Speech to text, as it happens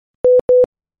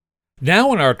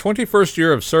Now in our 21st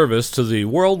year of service to the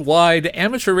worldwide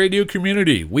amateur radio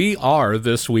community, we are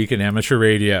This Week in Amateur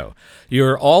Radio,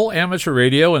 your all-amateur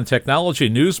radio and technology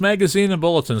news magazine and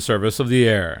bulletin service of the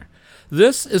air.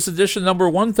 This is edition number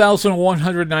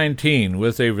 1119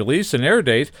 with a release and air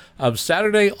date of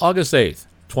Saturday, August 8th,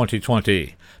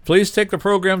 2020. Please take the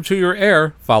program to your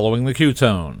air following the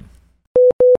Q-tone.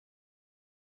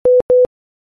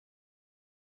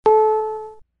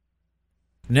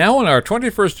 Now in our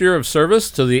 21st year of service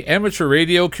to the amateur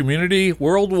radio community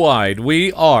worldwide,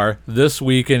 we are This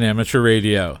Week in Amateur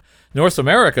Radio, North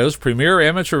America's premier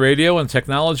amateur radio and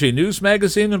technology news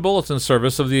magazine and bulletin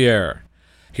service of the air.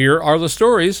 Here are the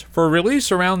stories for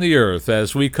release around the earth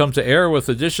as we come to air with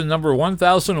edition number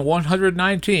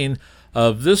 1119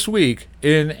 of This Week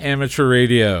in Amateur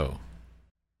Radio.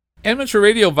 Amateur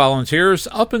radio volunteers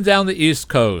up and down the East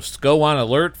Coast go on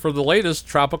alert for the latest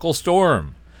tropical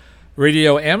storm.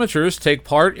 Radio amateurs take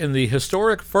part in the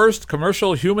historic first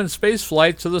commercial human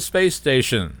spaceflight to the space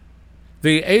station.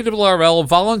 The ARRL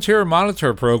Volunteer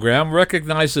Monitor Program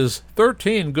recognizes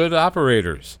 13 good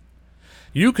operators.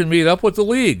 You can meet up with the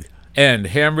League and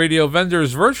ham radio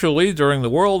vendors virtually during the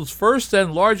world's first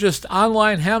and largest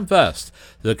online ham fest,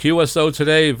 the QSO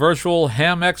Today Virtual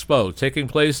Ham Expo, taking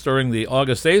place during the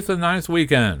August 8th and 9th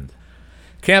weekend.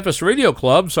 Campus radio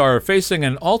clubs are facing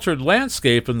an altered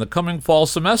landscape in the coming fall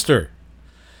semester.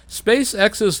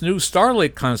 SpaceX's new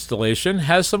Starlink constellation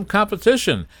has some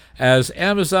competition as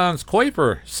Amazon's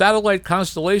Kuiper satellite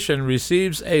constellation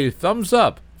receives a thumbs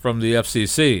up from the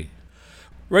FCC.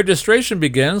 Registration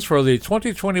begins for the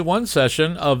 2021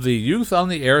 session of the Youth on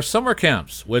the Air Summer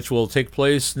Camps, which will take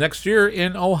place next year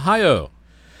in Ohio.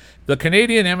 The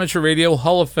Canadian Amateur Radio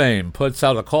Hall of Fame puts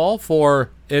out a call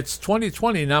for its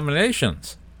 2020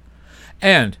 nominations.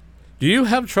 And, do you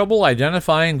have trouble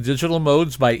identifying digital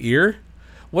modes by ear?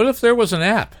 What if there was an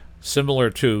app, similar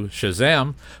to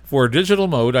Shazam, for digital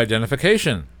mode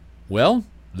identification? Well,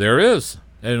 there is,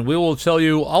 and we will tell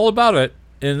you all about it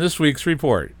in this week's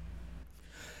report.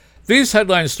 These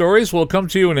headline stories will come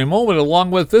to you in a moment along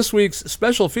with this week's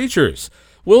special features.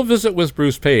 We'll visit with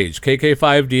Bruce Page,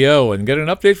 KK5DO, and get an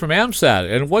update from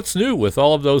AMSAT and what's new with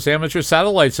all of those amateur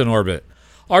satellites in orbit.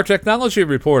 Our technology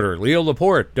reporter, Leo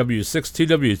Laporte,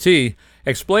 W6TWT,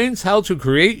 explains how to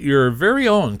create your very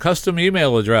own custom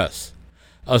email address.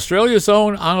 Australia's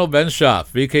own Onno Benschop,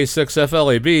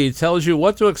 VK6FLAB, tells you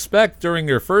what to expect during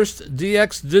your first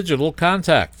DX Digital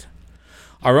contact.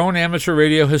 Our own amateur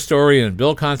radio historian,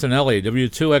 Bill Continelli,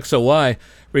 W2XOY,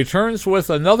 returns with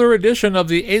another edition of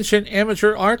the Ancient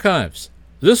Amateur Archives.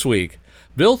 This week,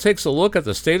 Bill takes a look at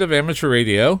the state of amateur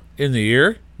radio in the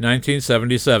year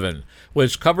 1977,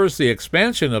 which covers the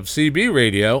expansion of CB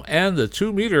radio and the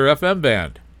 2-meter FM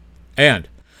band. And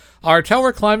our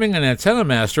tower climbing and antenna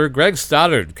master, Greg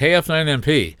Stoddard,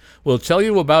 KF9MP, will tell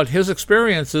you about his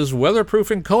experiences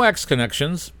weatherproofing coax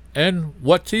connections and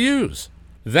what to use.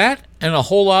 That and a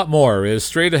whole lot more is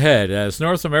straight ahead as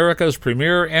North America's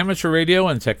premier amateur radio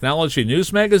and technology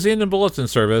news magazine and bulletin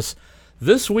service,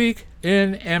 This Week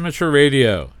in Amateur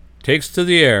Radio, takes to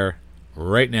the air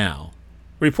right now.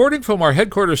 Reporting from our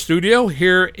headquarters studio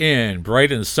here in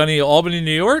bright and sunny Albany,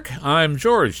 New York, I'm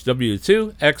George,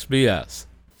 W2XBS.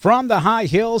 From the high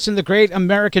hills in the great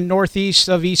American Northeast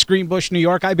of East Greenbush, New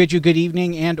York, I bid you good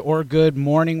evening and or good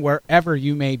morning wherever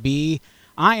you may be.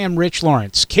 I am Rich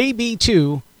Lawrence,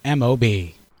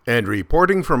 KB2MOB. And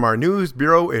reporting from our news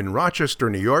bureau in Rochester,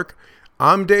 New York,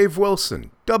 I'm Dave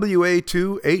Wilson,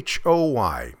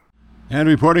 WA2HOY. And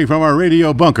reporting from our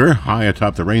radio bunker, high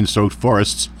atop the rain-soaked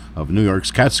forests of New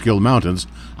York's Catskill Mountains,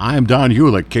 I'm Don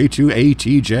Hewlett,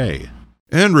 K2ATJ.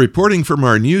 And reporting from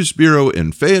our news bureau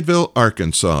in Fayetteville,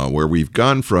 Arkansas, where we've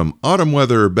gone from autumn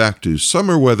weather back to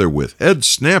summer weather with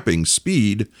head-snapping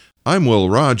speed, I'm Will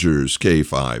Rogers,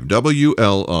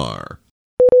 K5WLR.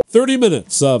 30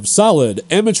 minutes of solid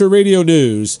amateur radio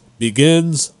news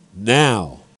begins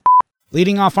now.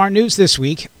 Leading off our news this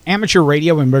week, amateur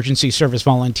radio emergency service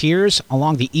volunteers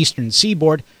along the eastern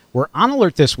seaboard were on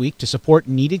alert this week to support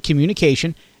needed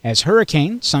communication as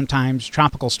hurricane, sometimes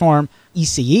tropical storm,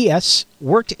 Isaias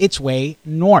worked its way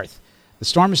north. The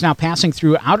storm is now passing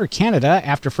through outer Canada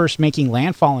after first making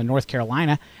landfall in North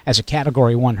Carolina as a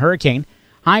Category 1 hurricane.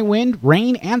 High wind,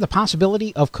 rain, and the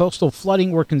possibility of coastal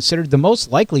flooding were considered the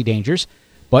most likely dangers,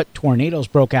 but tornadoes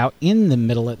broke out in the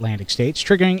middle Atlantic states,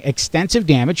 triggering extensive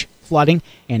damage, flooding,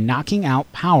 and knocking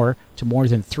out power to more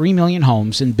than 3 million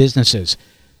homes and businesses.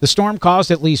 The storm caused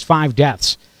at least 5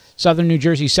 deaths. Southern New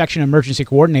Jersey Section Emergency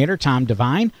Coordinator Tom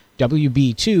Devine,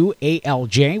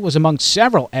 WB2ALJ, was among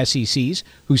several SECs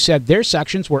who said their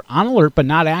sections were on alert but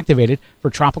not activated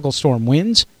for tropical storm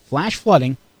winds, flash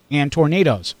flooding, and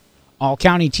tornadoes. All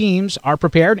county teams are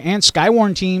prepared, and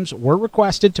Skywarn teams were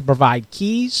requested to provide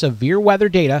key severe weather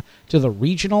data to the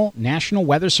Regional National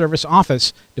Weather Service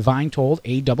office, Devine told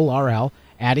ARRL,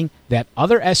 adding that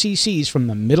other SECs from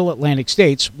the Middle Atlantic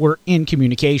states were in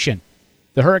communication.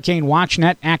 The Hurricane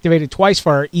WatchNet activated twice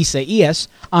for Isaias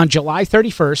on July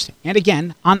 31st and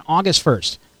again on August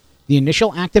 1st. The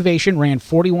initial activation ran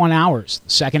 41 hours,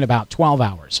 the second about 12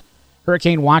 hours.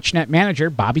 Hurricane WatchNet manager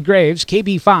Bobby Graves,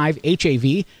 KB5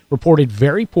 HAV, reported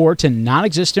very poor to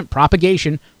non-existent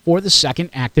propagation for the second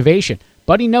activation,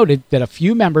 but he noted that a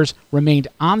few members remained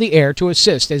on the air to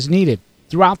assist as needed.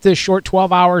 Throughout this short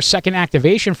 12-hour second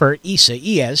activation for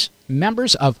Isaias,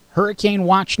 members of Hurricane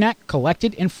WatchNet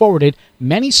collected and forwarded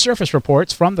many surface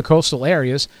reports from the coastal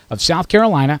areas of South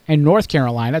Carolina and North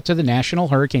Carolina to the National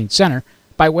Hurricane Center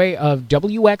by way of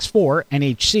WX4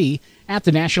 NHC at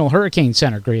the National Hurricane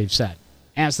Center, Graves said.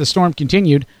 As the storm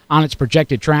continued on its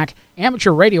projected track,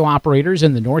 amateur radio operators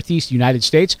in the Northeast United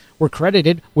States were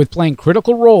credited with playing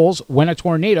critical roles when a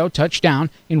tornado touched down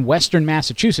in western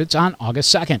Massachusetts on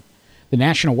August 2nd. The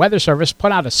National Weather Service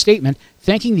put out a statement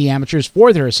thanking the amateurs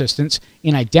for their assistance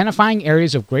in identifying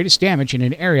areas of greatest damage in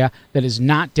an area that is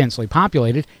not densely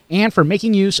populated and for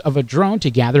making use of a drone to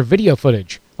gather video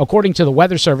footage. According to the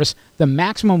Weather Service, the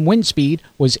maximum wind speed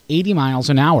was 80 miles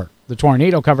an hour. The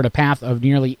tornado covered a path of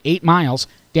nearly 8 miles,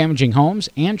 damaging homes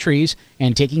and trees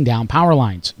and taking down power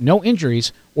lines. No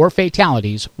injuries or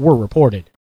fatalities were reported.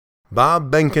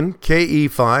 Bob Behnken,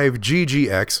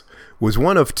 KE5GGX, was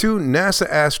one of 2 NASA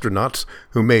astronauts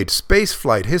who made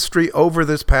spaceflight history over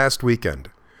this past weekend.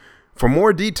 For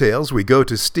more details, we go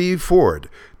to Steve Ford,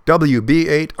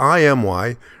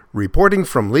 WB8IMY, reporting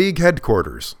from League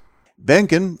headquarters.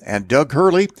 Behnken and Doug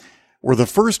Hurley were the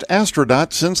first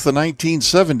astronauts since the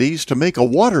 1970s to make a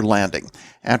water landing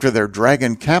after their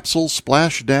Dragon capsule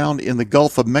splashed down in the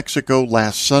Gulf of Mexico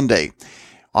last Sunday.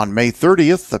 On May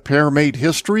 30th, the pair made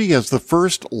history as the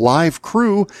first live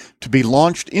crew to be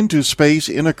launched into space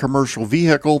in a commercial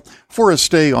vehicle for a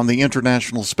stay on the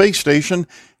International Space Station,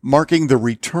 marking the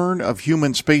return of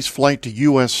human spaceflight to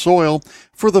U.S. soil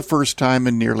for the first time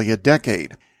in nearly a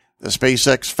decade. The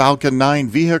SpaceX Falcon 9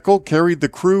 vehicle carried the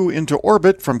crew into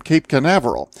orbit from Cape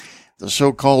Canaveral. The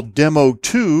so-called Demo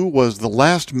 2 was the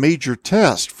last major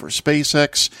test for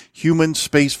SpaceX human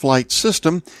spaceflight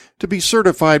system to be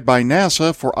certified by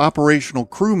NASA for operational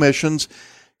crew missions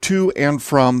to and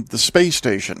from the space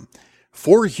station.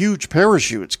 4 huge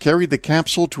parachutes carried the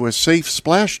capsule to a safe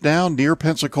splashdown near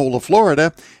Pensacola,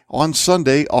 Florida on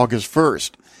Sunday, August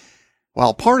 1st.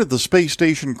 While part of the space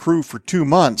station crew for 2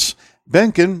 months,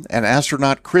 Behnken and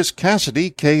astronaut Chris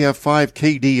Cassidy,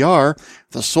 KF5KDR,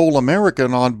 the sole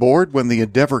American on board when the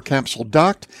Endeavour capsule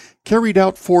docked, carried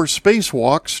out 4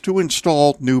 spacewalks to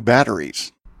install new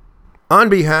batteries. On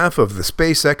behalf of the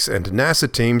SpaceX and NASA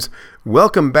teams,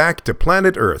 welcome back to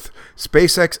Planet Earth,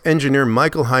 SpaceX engineer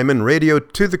Michael Hyman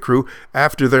radioed to the crew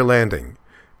after their landing.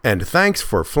 And thanks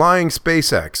for flying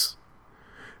SpaceX.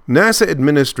 NASA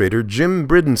Administrator Jim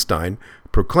Bridenstine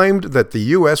proclaimed that the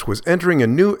U.S. was entering a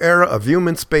new era of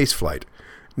human spaceflight,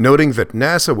 noting that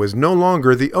NASA was no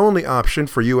longer the only option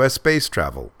for U.S. space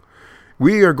travel.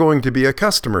 "We are going to be a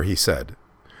customer," he said.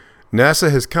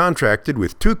 NASA has contracted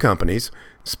with 2 companies,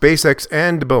 SpaceX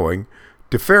and Boeing,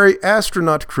 to ferry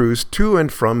astronaut crews to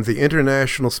and from the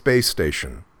International Space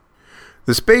Station.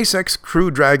 The SpaceX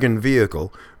Crew Dragon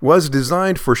vehicle was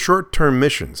designed for short-term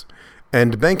missions,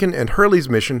 and Behnken and Hurley's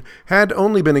mission had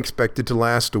only been expected to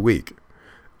last a week.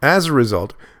 As a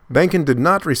result, Behnken did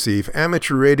not receive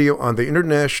amateur radio on the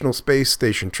International Space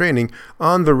Station training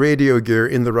on the radio gear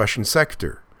in the Russian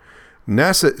sector.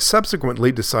 NASA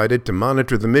subsequently decided to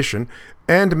monitor the mission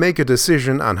and make a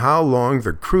decision on how long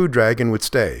the Crew Dragon would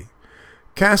stay.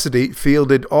 Cassidy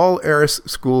fielded all Aris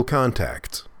school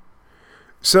contacts.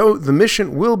 So the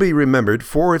mission will be remembered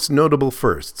for its notable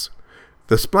firsts.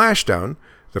 The splashdown,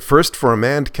 the first for a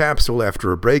manned capsule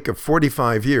after a break of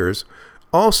 45 years,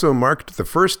 also marked the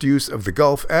first use of the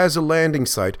Gulf as a landing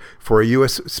site for a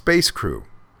U.S. space crew.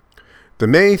 The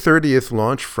May 30th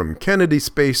launch from Kennedy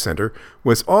Space Center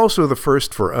was also the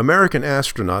first for American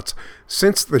astronauts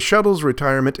since the shuttle's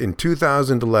retirement in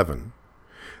 2011.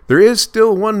 There is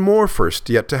still one more first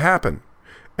yet to happen,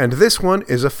 and this one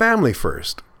is a family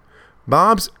first.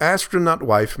 Bob's astronaut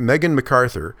wife, Megan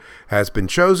MacArthur, has been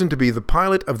chosen to be the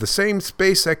pilot of the same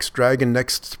SpaceX Dragon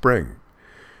next spring.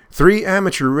 3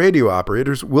 amateur radio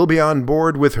operators will be on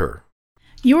board with her.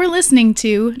 You're listening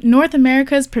to North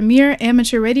America's premier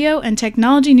amateur radio and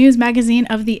technology news magazine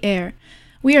of the air.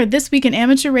 We are This Week in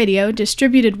Amateur Radio,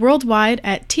 distributed worldwide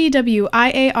at TWIAR.net.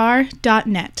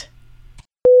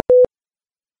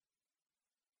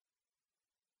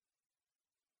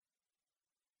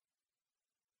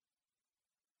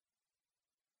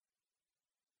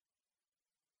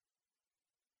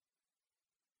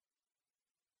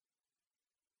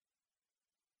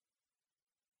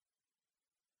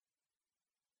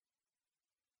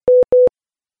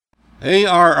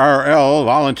 ARRL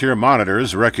volunteer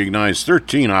monitors recognized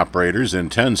 13 operators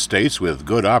in 10 states with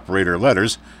good operator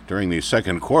letters during the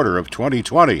second quarter of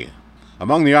 2020.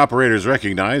 Among the operators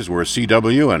recognized were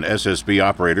CW and SSB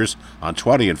operators on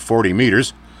 20 and 40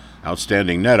 meters,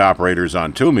 outstanding net operators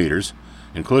on 2 meters,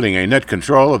 including a net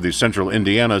control of the Central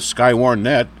Indiana Skywarn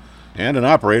net, and an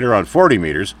operator on 40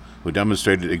 meters who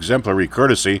demonstrated exemplary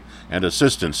courtesy and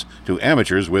assistance to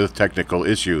amateurs with technical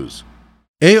issues.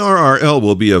 ARRL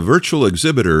will be a virtual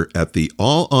exhibitor at the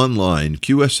all-online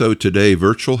QSO Today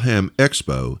Virtual Ham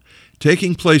Expo,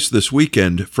 taking place this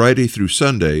weekend, Friday through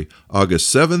Sunday,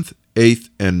 August 7th, 8th,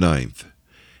 and 9th.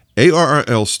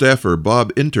 ARRL staffer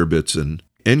Bob Interbitsen,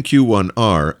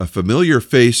 NQ1R, a familiar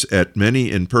face at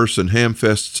many in-person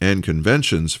hamfests and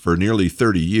conventions for nearly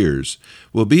 30 years,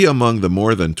 will be among the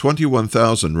more than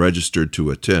 21,000 registered to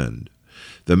attend.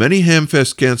 The many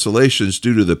hamfest cancellations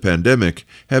due to the pandemic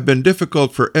have been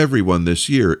difficult for everyone this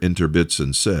year,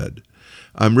 Interbitsen said.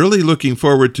 I'm really looking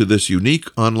forward to this unique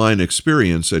online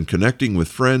experience and connecting with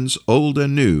friends, old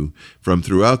and new, from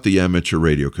throughout the amateur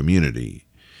radio community.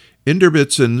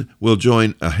 Interbitsen will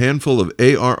join a handful of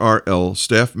ARRL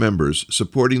staff members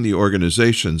supporting the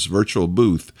organization's virtual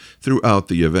booth throughout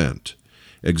the event.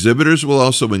 Exhibitors will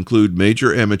also include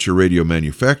major amateur radio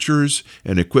manufacturers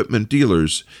and equipment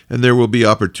dealers, and there will be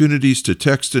opportunities to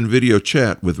text and video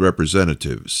chat with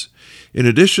representatives. In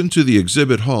addition to the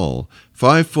exhibit hall,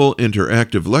 5 full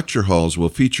interactive lecture halls will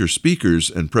feature speakers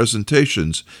and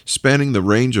presentations spanning the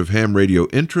range of ham radio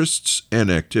interests and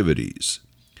activities.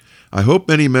 I hope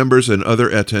many members and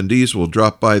other attendees will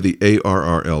drop by the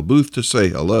ARRL booth to say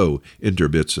hello,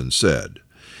 Interbitsen said.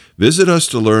 Visit us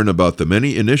to learn about the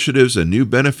many initiatives and new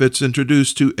benefits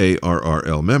introduced to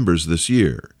ARRL members this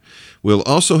year. We'll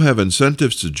also have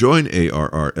incentives to join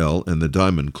ARRL and the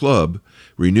Diamond Club,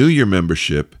 renew your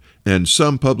membership, and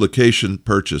some publication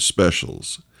purchase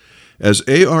specials. As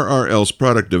ARRL's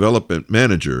product development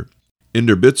manager,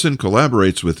 Interbitsen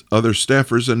collaborates with other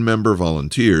staffers and member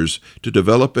volunteers to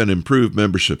develop and improve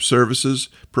membership services,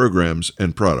 programs,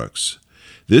 and products.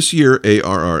 This year,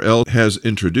 ARRL has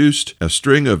introduced a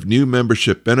string of new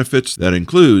membership benefits that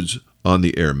includes On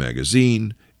the Air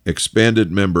magazine,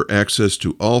 expanded member access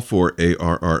to all 4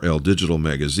 ARRL digital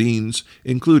magazines,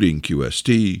 including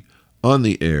QST, On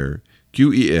the Air,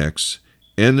 QEX,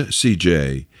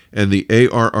 NCJ, and the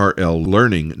ARRL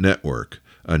Learning Network,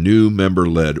 a new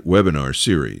member-led webinar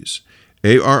series.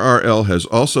 ARRL has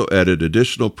also added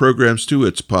additional programs to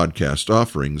its podcast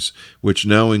offerings, which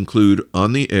now include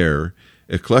On the Air,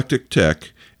 Eclectic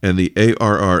Tech, and the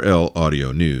ARRL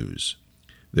Audio News.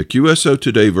 The QSO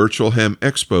Today Virtual Ham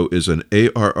Expo is an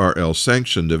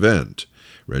ARRL-sanctioned event.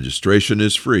 Registration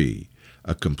is free.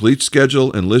 A complete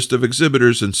schedule and list of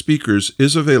exhibitors and speakers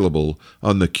is available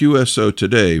on the QSO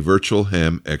Today Virtual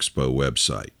Ham Expo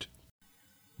website.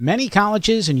 Many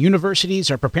colleges and universities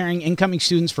are preparing incoming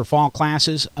students for fall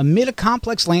classes amid a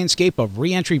complex landscape of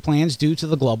re-entry plans due to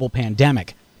the global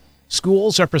pandemic.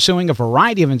 Schools are pursuing a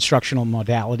variety of instructional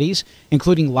modalities,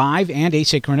 including live and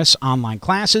asynchronous online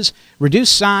classes,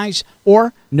 reduced size,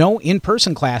 or no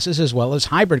in-person classes, as well as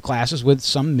hybrid classes with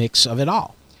some mix of it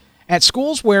all. At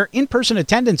schools where in-person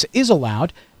attendance is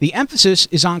allowed, the emphasis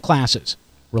is on classes.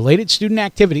 Related student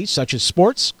activities such as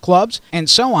sports, clubs, and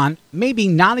so on may be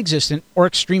non-existent or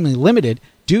extremely limited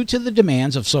due to the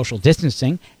demands of social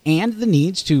distancing and the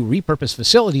needs to repurpose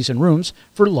facilities and rooms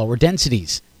for lower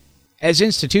densities. As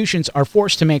institutions are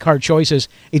forced to make hard choices,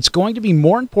 it's going to be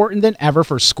more important than ever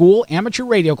for school amateur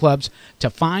radio clubs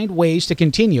to find ways to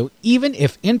continue even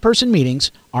if in-person meetings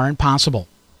are impossible.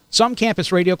 Some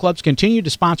campus radio clubs continue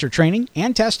to sponsor training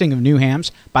and testing of new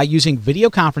hams by using video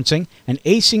conferencing and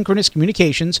asynchronous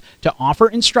communications to offer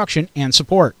instruction and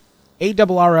support.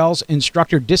 ARRL's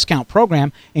instructor discount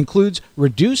program includes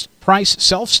reduced price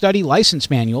self-study license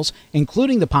manuals,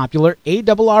 including the popular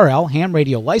ARRL Ham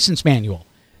Radio License Manual.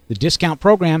 The discount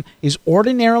program is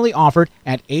ordinarily offered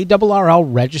at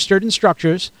ARRL registered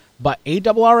instructors, but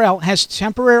ARRL has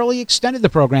temporarily extended the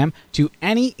program to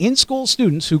any in-school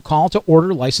students who call to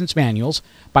order license manuals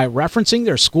by referencing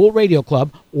their school radio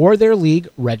club or their league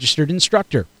registered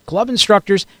instructor. Club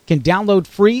instructors can download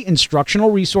free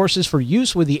instructional resources for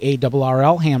use with the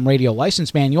ARRL Ham Radio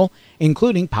License Manual,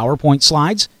 including PowerPoint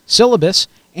slides, syllabus,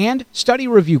 and study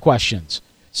review questions.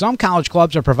 Some college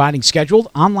clubs are providing scheduled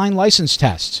online license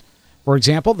tests. For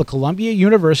example, the Columbia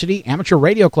University Amateur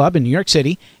Radio Club in New York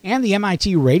City and the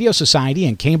MIT Radio Society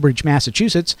in Cambridge,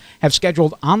 Massachusetts have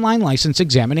scheduled online license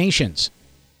examinations.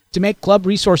 To make club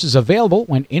resources available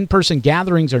when in-person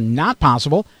gatherings are not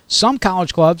possible, some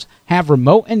college clubs have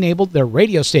remote-enabled their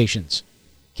radio stations.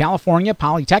 California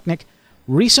Polytechnic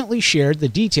recently shared the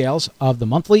details of the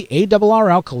monthly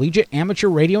ARRL Collegiate Amateur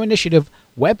Radio Initiative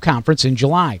web conference in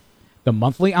July. The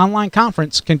monthly online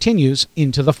conference continues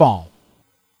into the fall.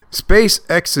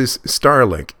 SpaceX's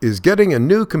Starlink is getting a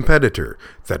new competitor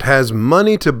that has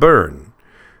money to burn.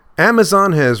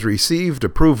 Amazon has received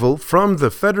approval from the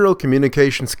Federal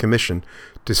Communications Commission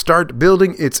to start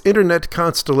building its internet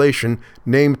constellation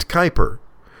named Kuiper.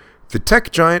 The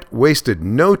tech giant wasted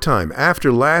no time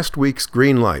after last week's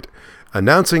green light,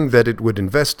 announcing that it would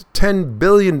invest $10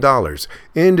 billion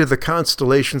into the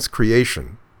constellation's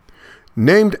creation.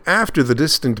 Named after the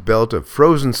distant belt of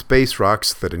frozen space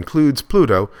rocks that includes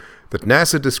Pluto, that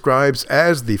NASA describes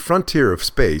as the frontier of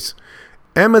space,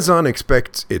 Amazon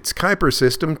expects its Kuiper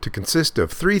system to consist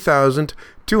of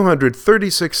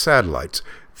 3,236 satellites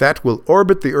that will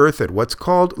orbit the Earth at what's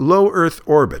called low Earth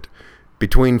orbit,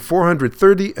 between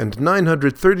 430 and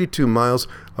 932 miles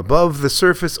above the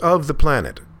surface of the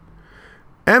planet.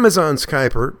 Amazon's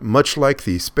Kuiper, much like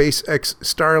the SpaceX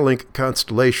Starlink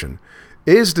constellation,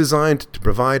 is designed to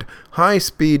provide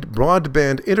high-speed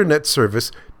broadband internet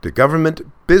service to government,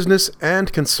 business,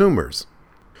 and consumers.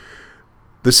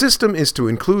 The system is to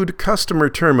include customer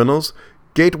terminals,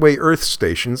 gateway Earth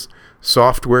stations,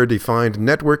 software-defined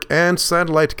network and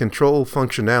satellite control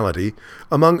functionality,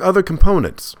 among other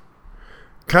components.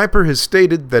 Kuiper has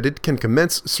stated that it can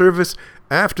commence service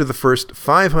after the first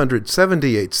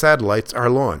 578 satellites are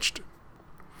launched.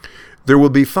 There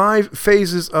will be 5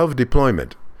 phases of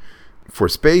deployment. For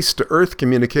space-to-Earth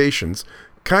communications,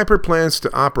 Kuiper plans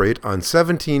to operate on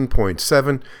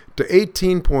 17.7 to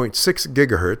 18.6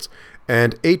 GHz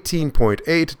and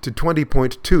 18.8 to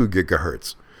 20.2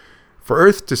 GHz. For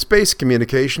Earth-to-space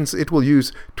communications, it will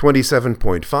use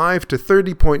 27.5 to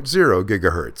 30.0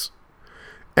 GHz.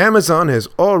 Amazon has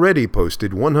already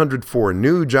posted 104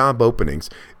 new job openings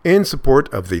in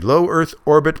support of the Low Earth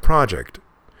Orbit project.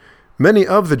 Many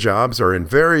of the jobs are in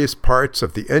various parts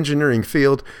of the engineering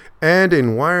field and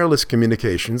in wireless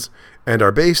communications, and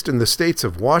are based in the states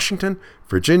of Washington,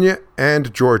 Virginia,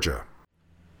 and Georgia.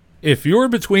 If you're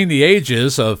between the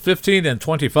ages of 15 and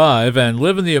 25 and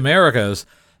live in the Americas,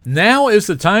 now is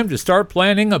the time to start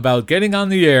planning about getting on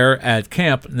the air at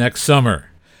camp next summer.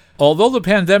 Although the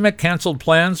pandemic canceled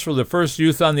plans for the first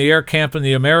Youth on the Air camp in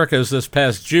the Americas this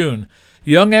past June,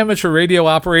 young amateur radio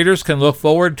operators can look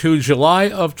forward to July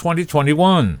of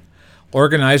 2021.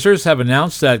 Organizers have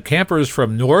announced that campers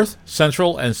from North,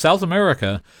 Central, and South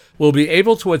America will be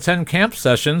able to attend camp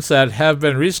sessions that have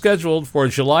been rescheduled for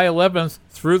July 11th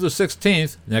through the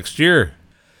 16th next year.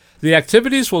 The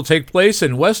activities will take place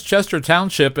in Westchester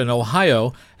Township in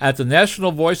Ohio at the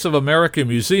National Voice of America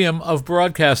Museum of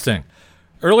Broadcasting.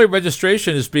 Early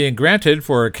registration is being granted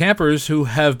for campers who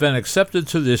have been accepted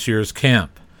to this year's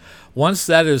camp. Once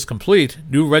that is complete,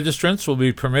 new registrants will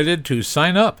be permitted to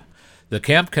sign up. The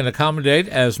camp can accommodate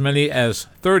as many as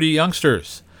 30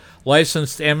 youngsters.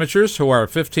 Licensed amateurs who are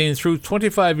 15 through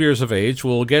 25 years of age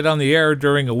will get on the air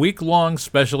during a week-long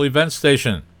special event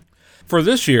station. For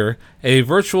this year, a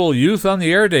virtual Youth on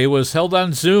the Air Day was held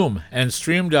on Zoom and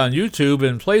streamed on YouTube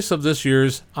in place of this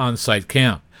year's on-site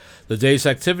camp. The day's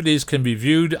activities can be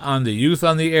viewed on the Youth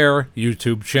on the Air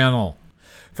YouTube channel.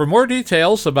 For more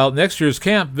details about next year's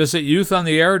camp, visit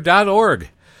youthontheair.org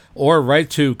or write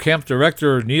to Camp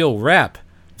Director Neil Rapp,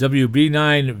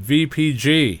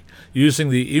 WB9VPG, using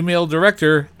the email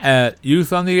director at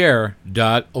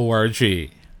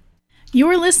youthontheair.org.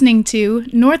 You're listening to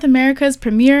North America's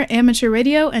premier amateur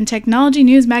radio and technology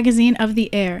news magazine of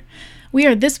the air. We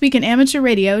are This Week in Amateur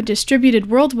Radio, distributed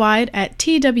worldwide at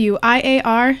twiar.net.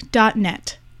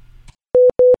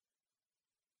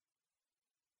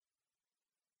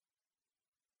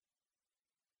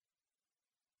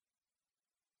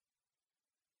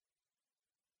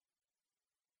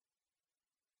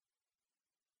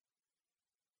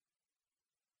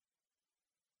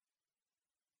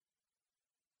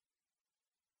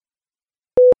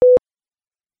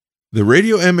 The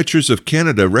Radio Amateurs of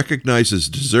Canada recognizes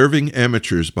deserving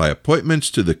amateurs by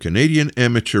appointments to the Canadian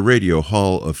Amateur Radio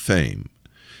Hall of Fame.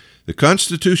 The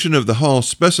Constitution of the Hall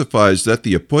specifies that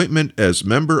the appointment as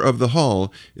member of the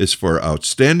Hall is for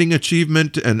outstanding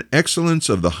achievement and excellence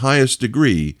of the highest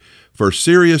degree, for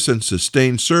serious and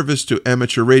sustained service to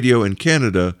amateur radio in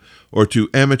Canada or to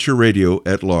amateur radio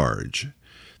at large.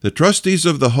 The trustees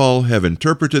of the Hall have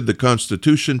interpreted the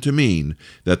Constitution to mean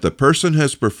that the person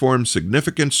has performed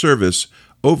significant service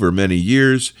over many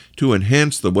years to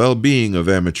enhance the well-being of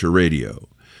amateur radio.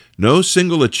 No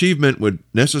single achievement would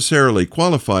necessarily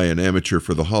qualify an amateur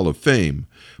for the Hall of Fame,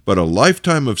 but a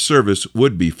lifetime of service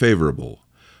would be favorable.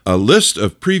 A list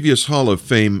of previous Hall of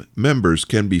Fame members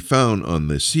can be found on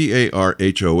the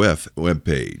CARHOF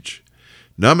webpage.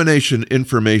 Nomination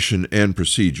Information and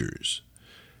Procedures.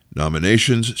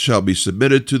 Nominations shall be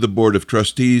submitted to the Board of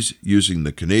Trustees using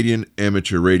the Canadian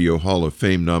Amateur Radio Hall of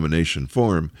Fame nomination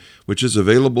form, which is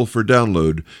available for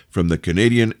download from the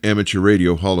Canadian Amateur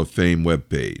Radio Hall of Fame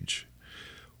webpage.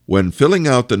 When filling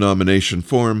out the nomination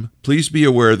form, please be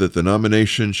aware that the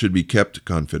nomination should be kept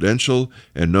confidential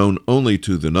and known only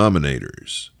to the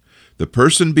nominators. The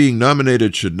person being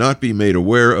nominated should not be made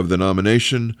aware of the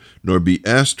nomination, nor be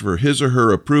asked for his or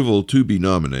her approval to be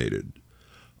nominated.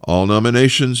 All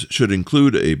nominations should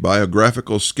include a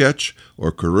biographical sketch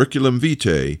or curriculum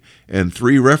vitae and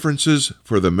 3 references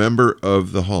for the member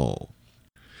of the Hall.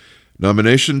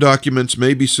 Nomination documents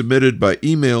may be submitted by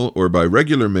email or by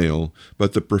regular mail,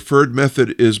 but the preferred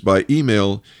method is by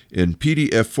email in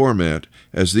PDF format,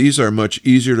 as these are much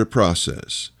easier to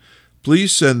process.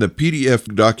 Please send the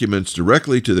PDF documents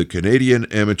directly to the Canadian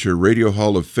Amateur Radio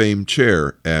Hall of Fame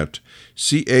Chair at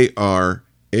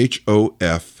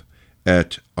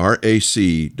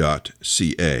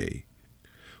carhof@rac.ca.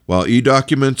 While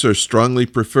e-documents are strongly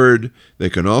preferred,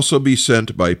 they can also be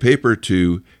sent by paper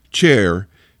to Chair,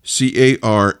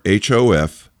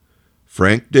 CARHOF,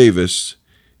 Frank Davis,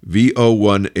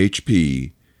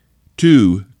 VO1HP,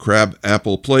 2 Crab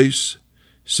Apple Place,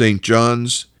 St.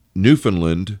 John's,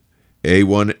 Newfoundland,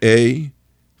 A1A,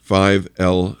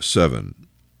 5L7.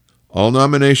 All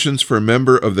nominations for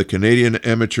member of the Canadian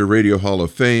Amateur Radio Hall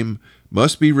of Fame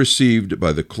must be received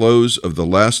by the close of the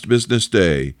last business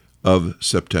day of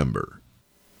September.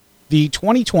 The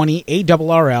 2020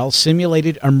 ARRL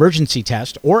Simulated Emergency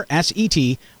Test, or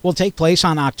SET, will take place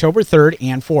on October 3rd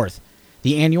and 4th.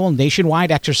 The annual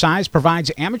nationwide exercise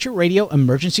provides amateur radio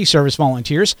emergency service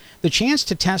volunteers the chance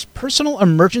to test personal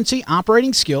emergency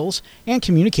operating skills and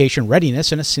communication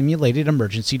readiness in a simulated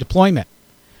emergency deployment.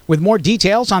 With more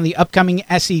details on the upcoming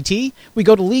SET, we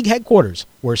go to League headquarters,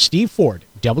 where Steve Ford,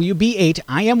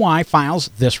 WB8IMY, files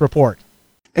this report.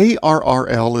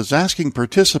 ARRL is asking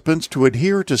participants to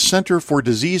adhere to Center for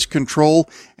Disease Control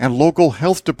and local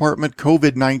health department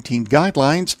COVID-19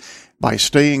 guidelines by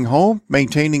staying home,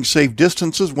 maintaining safe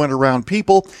distances when around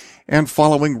people, and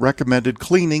following recommended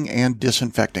cleaning and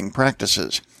disinfecting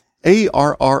practices.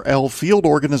 ARRL field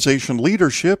organization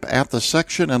leadership at the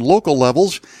section and local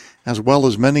levels, as well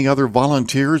as many other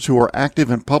volunteers who are active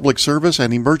in public service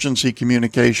and emergency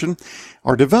communication,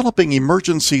 are developing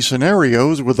emergency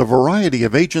scenarios with a variety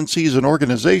of agencies and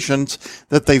organizations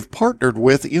that they've partnered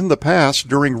with in the past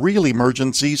during real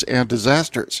emergencies and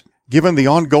disasters. Given the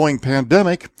ongoing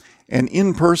pandemic, an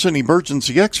in-person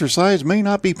emergency exercise may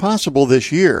not be possible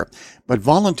this year, but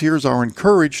volunteers are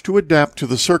encouraged to adapt to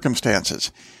the circumstances.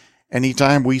 Any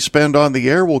time we spend on the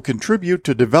air will contribute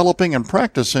to developing and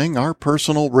practicing our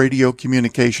personal radio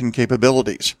communication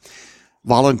capabilities.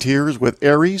 Volunteers with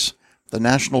ARES, the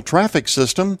National Traffic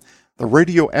System, the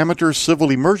Radio Amateur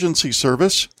Civil Emergency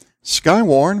Service,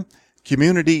 Skywarn,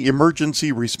 Community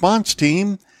Emergency Response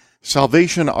Team,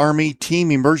 Salvation Army Team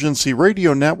Emergency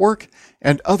Radio Network,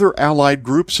 and other allied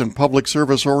groups and public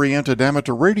service-oriented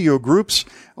amateur radio groups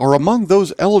are among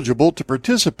those eligible to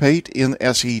participate in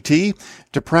SET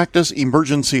to practice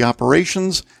emergency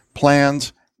operations,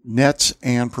 plans, nets,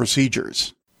 and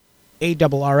procedures.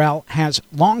 ARRL has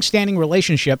long-standing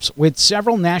relationships with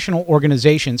several national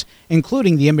organizations,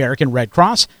 including the American Red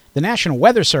Cross, the National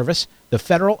Weather Service, the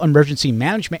Federal Emergency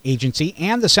Management Agency,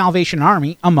 and the Salvation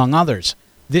Army, among others.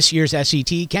 This year's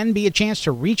SET can be a chance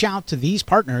to reach out to these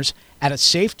partners at a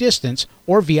safe distance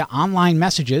or via online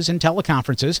messages and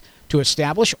teleconferences to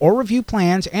establish or review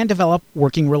plans and develop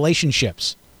working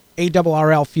relationships.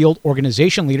 ARRL field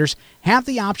organization leaders have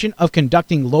the option of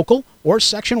conducting local or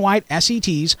section-wide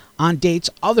SETs on dates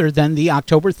other than the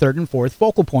October 3rd and 4th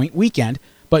focal point weekend,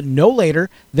 but no later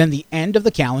than the end of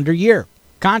the calendar year.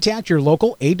 Contact your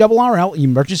local ARRL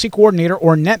emergency coordinator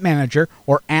or net manager,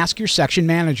 or ask your section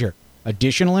manager.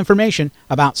 Additional information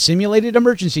about simulated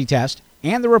emergency test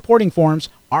and the reporting forms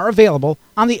are available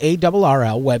on the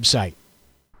ARRL website.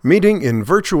 Meeting in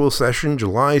virtual session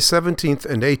July 17th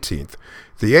and 18th,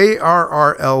 the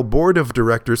ARRL Board of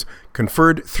Directors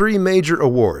conferred 3 major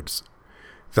awards.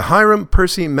 The Hiram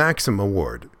Percy Maxim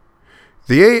Award.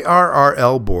 The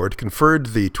ARRL Board conferred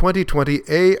the 2020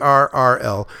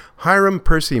 ARRL Hiram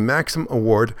Percy Maxim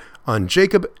Award on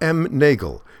Jacob M.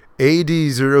 Nagel,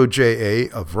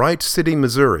 AD0JA of Wright City,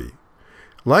 Missouri.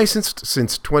 Licensed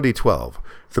since 2012,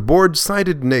 the board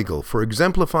cited Nagel for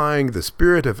exemplifying the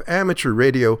spirit of amateur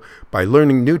radio by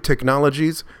learning new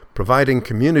technologies, providing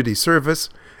community service,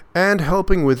 and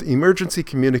helping with emergency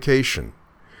communication.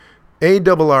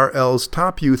 ARRL's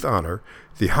top youth honor,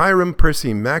 the Hiram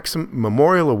Percy Maxim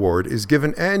Memorial Award, is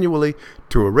given annually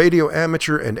to a radio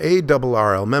amateur and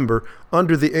ARRL member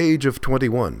under the age of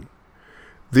 21.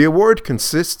 The award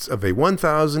consists of a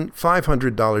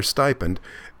 $1,500 stipend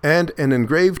and an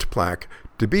engraved plaque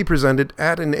to be presented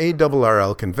at an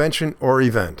ARRL convention or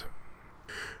event.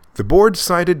 The board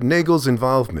cited Nagel's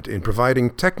involvement in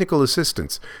providing technical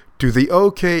assistance to the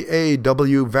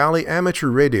OKAW Valley Amateur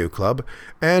Radio Club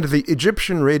and the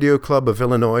Egyptian Radio Club of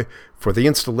Illinois for the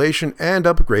installation and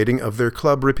upgrading of their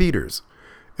club repeaters,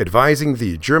 advising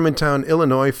the Germantown,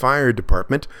 Illinois Fire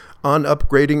Department on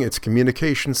upgrading its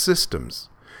communication systems,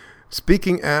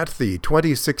 speaking at the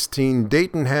 2016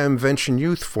 Dayton Hamvention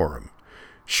Youth Forum,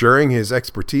 sharing his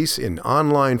expertise in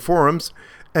online forums,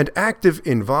 and active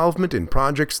involvement in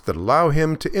projects that allow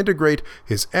him to integrate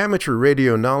his amateur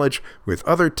radio knowledge with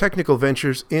other technical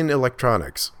ventures in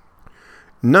electronics.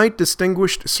 Knight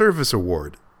Distinguished Service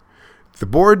Award. The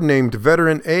board named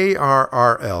veteran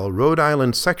ARRL Rhode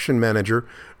Island Section Manager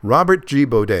Robert G.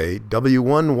 Baudet,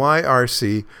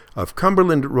 W1YRC of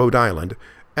Cumberland, Rhode Island,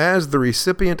 as the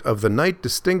recipient of the Knight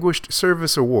Distinguished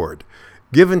Service Award,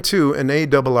 given to an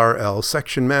ARRL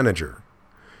Section Manager.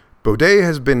 Baudet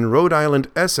has been Rhode Island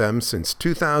SM since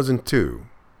 2002.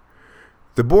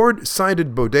 The board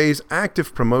cited Baudet's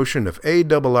active promotion of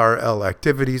ARRL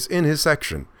activities in his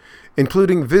section,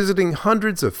 including visiting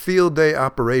hundreds of field day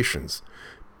operations,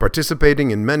 participating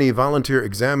in many volunteer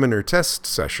examiner test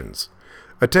sessions,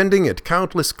 attending at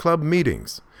countless club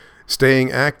meetings,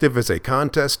 staying active as a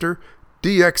contester,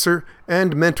 DXer,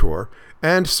 and mentor,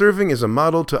 and serving as a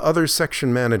model to other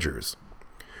section managers.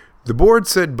 The board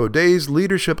said Baudet's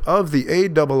leadership of the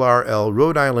ARRL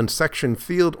Rhode Island Section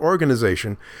Field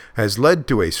Organization has led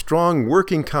to a strong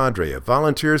working cadre of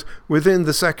volunteers within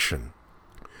the section.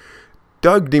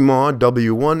 Doug DeMaw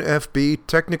W1FB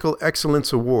Technical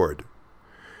Excellence Award.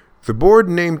 The board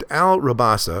named Al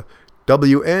Rabassa,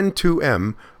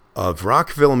 WN2M of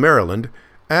Rockville, Maryland,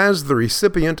 as the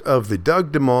recipient of the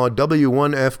Doug DeMaw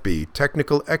W1FB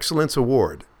Technical Excellence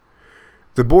Award.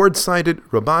 The board cited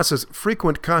Rabassa's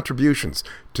frequent contributions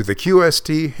to the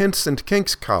QST Hints and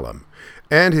Kinks column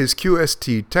and his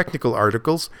QST technical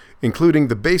articles, including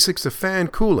the basics of fan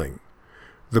cooling.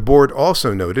 The board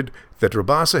also noted that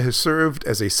Rabassa has served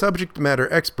as a subject matter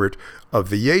expert of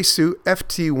the Yaesu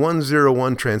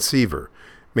FT101 transceiver,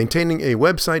 maintaining a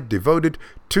website devoted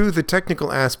to the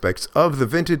technical aspects of the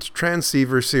vintage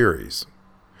transceiver series.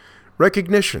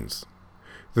 Recognitions.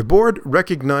 The board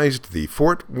recognized the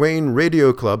Fort Wayne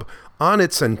Radio Club on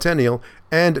its centennial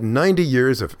and 90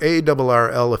 years of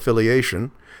ARRL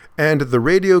affiliation, and the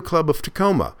Radio Club of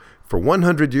Tacoma for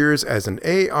 100 years as an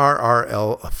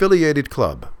ARRL-affiliated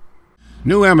club.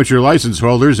 New amateur license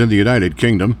holders in the United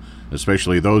Kingdom,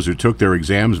 especially those who took their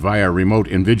exams via remote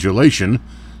invigilation,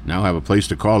 now have a place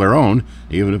to call their own,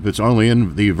 even if it's only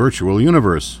in the virtual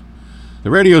universe. The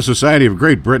Radio Society of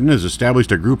Great Britain has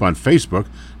established a group on Facebook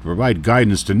to provide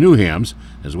guidance to new hams,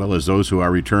 as well as those who are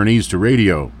returnees to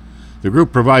radio. The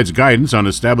group provides guidance on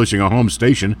establishing a home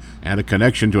station and a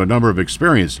connection to a number of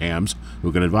experienced hams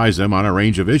who can advise them on a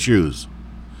range of issues.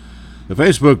 The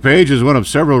Facebook page is one of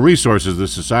several resources the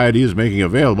Society is making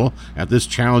available at this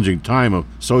challenging time of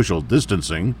social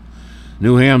distancing.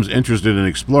 New hams interested in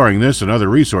exploring this and other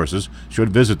resources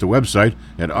should visit the website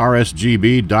at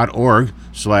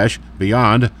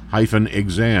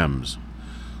rsgb.org/beyond-exams.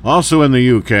 Also in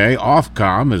the UK,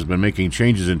 Ofcom has been making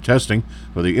changes in testing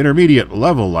for the intermediate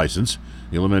level license,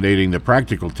 eliminating the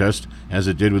practical test as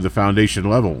it did with the foundation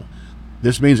level.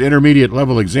 This means intermediate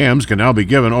level exams can now be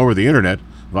given over the internet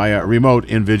via remote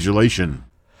invigilation.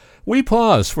 We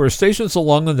pause for stations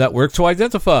along the network to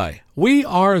identify. We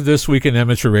are This Week in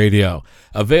Amateur Radio,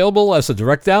 available as a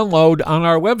direct download on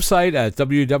our website at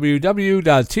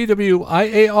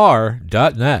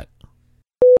www.twiar.net.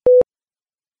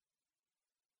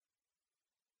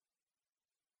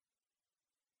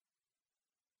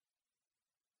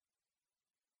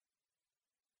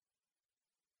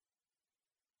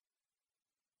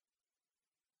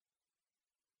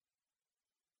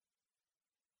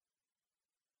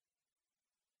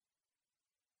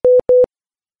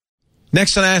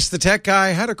 Next on Ask the Tech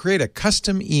Guy, how to create a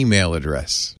custom email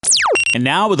address. And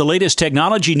now with the latest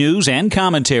technology news and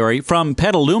commentary from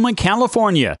Petaluma,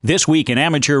 California. This Week in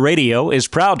Amateur Radio is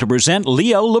proud to present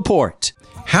Leo Laporte.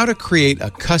 How to create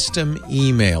a custom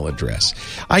email address.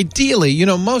 Ideally,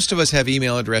 most of us have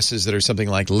email addresses that are something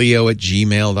like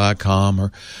leo@gmail.com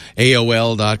or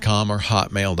AOL.com or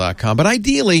hotmail.com. But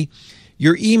ideally,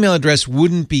 your email address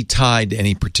wouldn't be tied to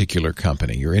any particular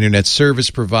company, your internet service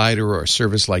provider or a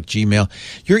service like Gmail.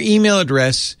 Your email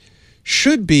address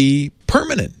should be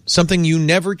permanent, something you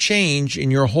never change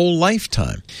in your whole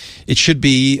lifetime. It should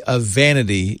be a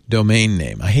vanity domain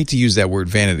name. I hate to use that word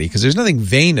vanity because there's nothing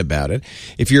vain about it.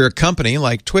 If you're a company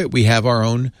like Twit, we have our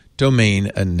own domain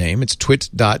name. It's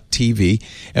twit.tv,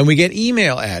 and we get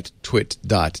email at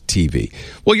twit.tv.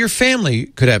 Well, your family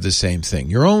could have the same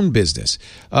thing, your own business,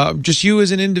 just you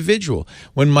as an individual.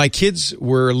 When my kids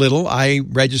were little, I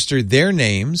registered their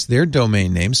names, their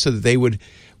domain names, so that they would,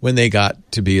 when they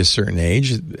got to be a certain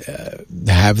age,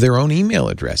 have their own email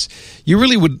address. You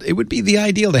really would, it would be the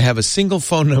ideal to have a single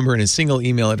phone number and a single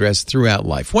email address throughout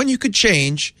life. One you could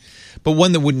change, but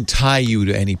one that wouldn't tie you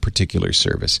to any particular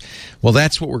service. Well,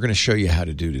 that's what we're going to show you how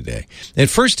to do today. At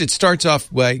first, it starts off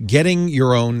by getting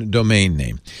your own domain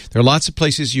name. There are lots of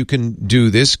places you can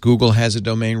do this. Google has a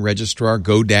domain registrar.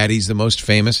 GoDaddy's the most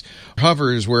famous.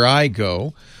 Hover is where I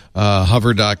go.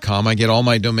 Hover.com. I get all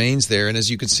my domains there. And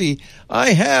as you can see,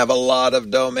 I have a lot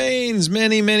of domains,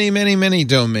 many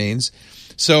domains.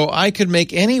 So I could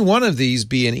make any one of these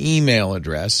be an email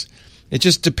address. It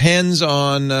just depends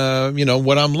on,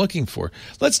 what I'm looking for.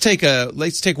 Let's take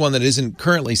one that isn't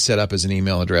currently set up as an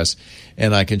email address,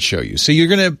 and I can show you. So you're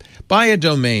going to buy a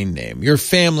domain name,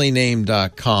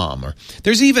 yourfamilyname.com, or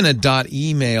there's even a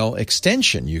 .email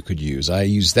extension you could use. I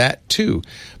use that too.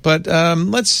 But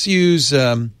let's use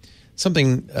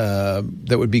something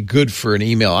that would be good for an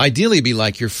email. Ideally, it'd be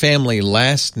like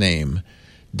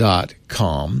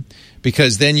yourfamilylastname.com,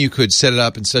 because then you could set it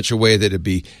up in such a way that it'd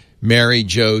be Mary,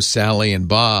 Joe, Sally, and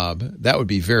Bob. That would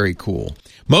be very cool.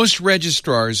 Most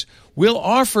registrars will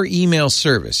offer email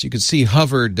service. You can see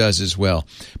Hover does as well.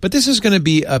 But this is going to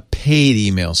be a paid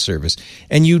email service,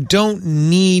 and you don't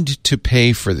need to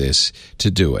pay for this to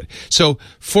do it. So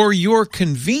for your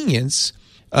convenience,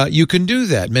 you can do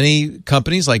that. Many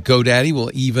companies like GoDaddy will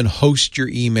even host your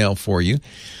email for you.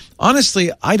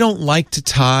 Honestly, I don't like to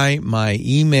tie my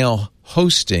email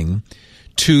hosting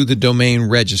to the domain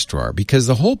registrar, because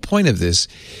the whole point of this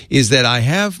is that I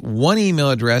have one email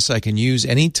address I can use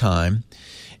anytime,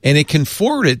 and it can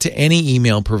forward it to any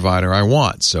email provider I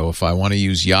want. So if I want to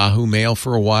use Yahoo Mail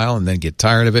for a while and then get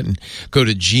tired of it and go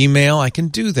to Gmail, I can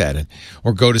do that.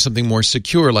 Or go to something more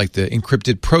secure like the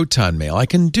encrypted Proton Mail. I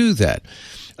can do that.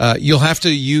 You'll have to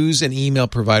use an email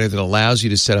provider that allows you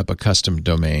to set up a custom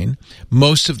domain.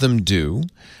 Most of them do.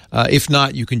 If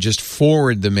not, you can just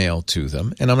forward the mail to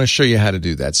them, and I'm going to show you how to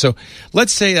do that. So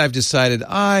let's say I've decided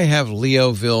I have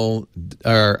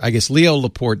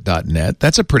leolaporte.net.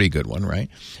 That's a pretty good one, right?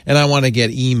 And I want to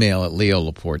get email at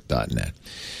leolaporte.net.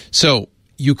 So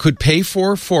you could pay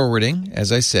for forwarding,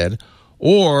 as I said,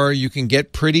 or you can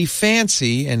get pretty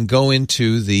fancy and go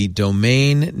into the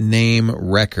domain name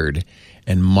record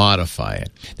and modify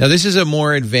it. Now, this is a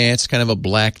more advanced kind of a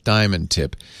black diamond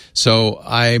tip, so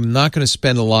I'm not going to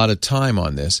spend a lot of time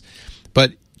on this,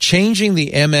 but changing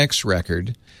the MX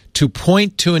record to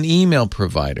point to an email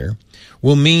provider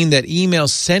will mean that emails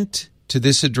sent to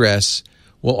this address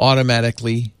will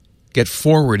automatically get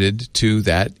forwarded to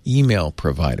that email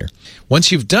provider.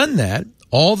 Once you've done that,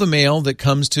 all the mail that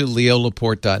comes to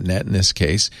leolaporte.net in this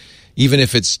case, even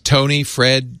if it's Tony,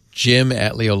 Fred, Jim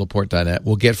at leolaporte.net,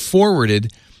 will get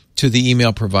forwarded to the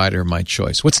email provider of my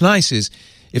choice. What's nice is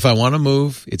if I want to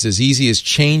move, it's as easy as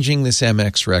changing this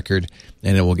MX record,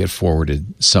 and it will get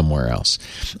forwarded somewhere else.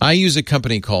 I use a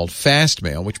company called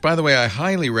Fastmail, which, by the way, I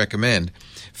highly recommend.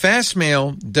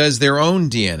 Fastmail does their own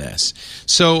DNS.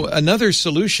 So another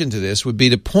solution to this would be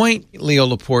to point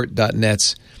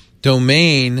leolaporte.net's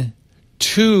domain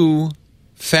to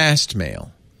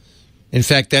Fastmail. In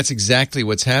fact, that's exactly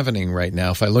what's happening right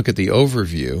now. If I look at the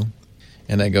overview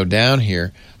and I go down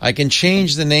here, I can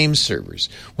change the name servers.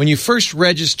 When you first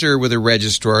register with a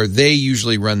registrar, they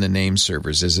usually run the name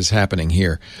servers, as is happening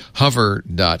here,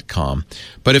 hover.com.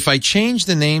 But if I change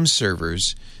the name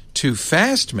servers to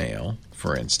Fastmail,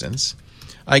 for instance,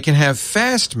 I can have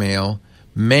Fastmail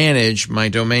manage my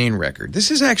domain record.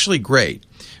 This is actually great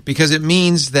because it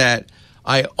means that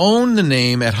I own the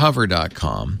name at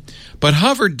hover.com, but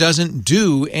Hover doesn't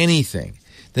do anything.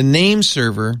 The name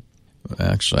server,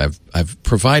 actually I've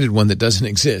provided one that doesn't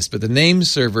exist, but the name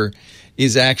server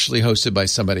is actually hosted by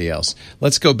somebody else.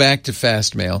 Let's go back to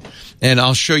Fastmail, and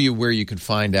I'll show you where you can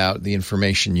find out the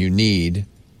information you need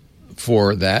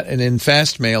for that. And in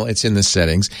Fastmail, it's in the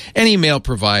settings. Any mail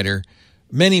provider,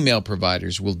 many mail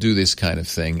providers will do this kind of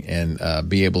thing and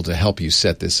be able to help you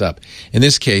set this up. In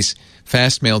this case,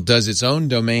 Fastmail does its own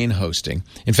domain hosting.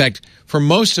 In fact, for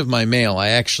most of my mail, I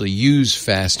actually use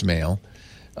Fastmail.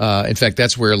 In fact,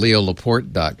 that's where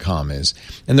leolaporte.com is.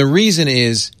 And the reason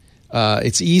is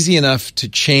it's easy enough to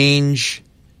change,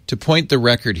 to point the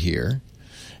record here.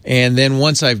 And then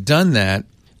once I've done that,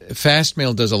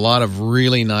 Fastmail does a lot of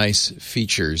really nice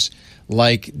features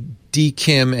like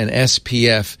DKIM and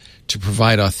SPF to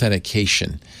provide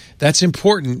authentication. That's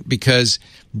important because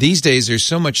these days there's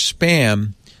so much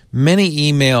spam, many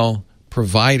email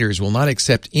providers will not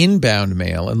accept inbound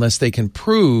mail unless they can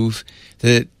prove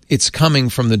that it's coming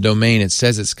from the domain it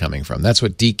says it's coming from. That's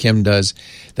what DKIM does.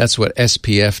 That's what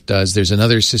SPF does. There's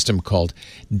another system called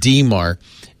DMAR,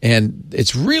 and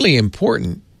it's really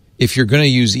important if you're going to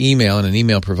use email and an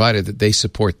email provider that they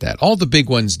support that. All the big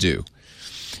ones do.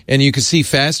 And you can see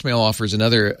Fastmail offers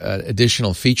another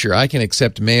additional feature. I can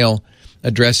accept mail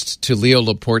addressed to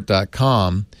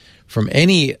leolaporte.com from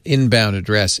any inbound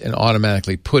address and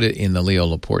automatically put it in the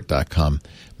leolaporte.com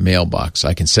mailbox.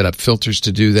 I can set up filters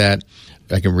to do that.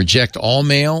 I can reject all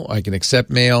mail. I can accept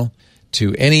mail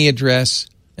to any address,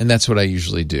 and that's what I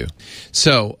usually do.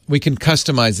 So we can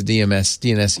customize the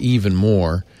DNS even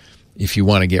more if you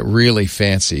want to get really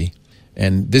fancy.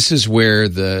 And this is where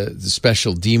the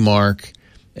special DMARC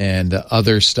and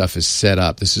other stuff is set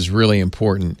up. This is really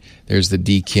important. There's the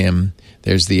DKIM.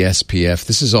 There's the SPF.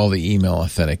 This is all the email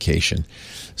authentication.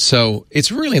 So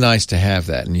it's really nice to have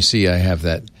that. And you see I have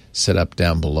that set up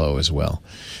down below as well.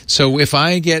 So if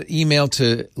I get email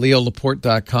to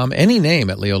leolaporte.com, any name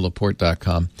at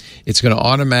leolaporte.com, it's going to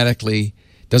automatically,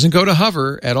 doesn't go to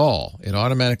Hover at all. It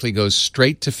automatically goes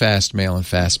straight to Fastmail, and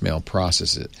Fastmail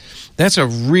processes it. That's a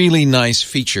really nice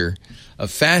feature of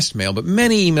Fastmail, but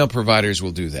many email providers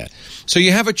will do that. So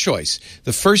you have a choice.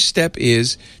 The first step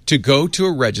is to go to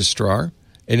a registrar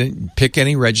and pick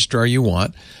any registrar you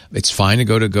want. It's fine to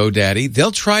go to GoDaddy.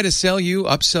 They'll try to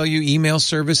upsell you email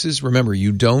services. Remember,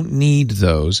 you don't need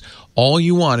those. All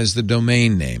you want is the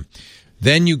domain name.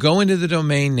 Then you go into the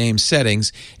domain name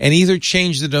settings and either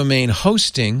change the domain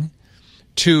hosting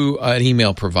to an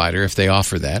email provider if they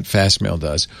offer that, Fastmail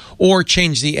does, or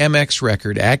change the MX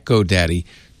record at GoDaddy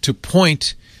to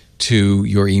point to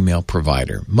your email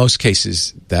provider. Most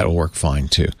cases, that'll work fine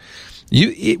too.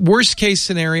 Worst case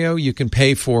scenario, you can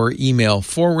pay for email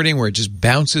forwarding where it just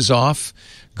bounces off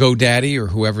GoDaddy or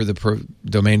whoever the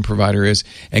domain provider is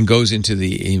and goes into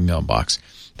the email box.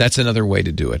 That's another way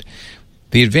to do it.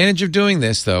 The advantage of doing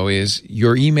this, though, is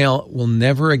your email will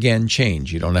never again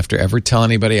change. You don't have to ever tell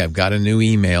anybody, I've got a new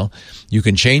email. You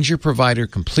can change your provider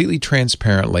completely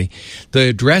transparently. The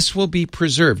address will be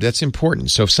preserved. That's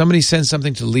important. So if somebody sends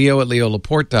something to Leo at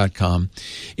leolaporte.com,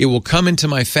 it will come into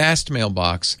my Fastmail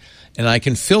box, and I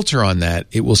can filter on that.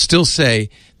 It will still say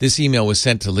this email was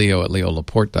sent to Leo at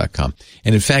leolaporte.com.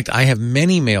 And in fact, I have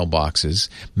many mailboxes,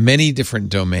 many different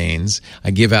domains.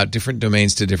 I give out different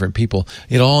domains to different people.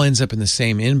 It all ends up in the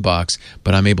same inbox,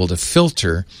 but I'm able to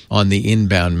filter on the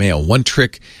inbound mail. One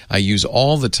trick I use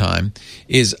all the time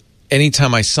is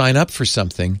anytime I sign up for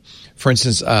something, for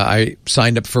instance, I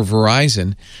signed up for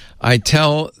Verizon, I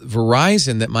tell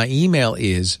Verizon that my email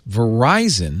is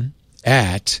Verizon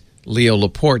at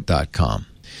leolaporte.com.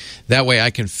 That way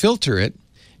I can filter it,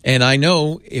 and I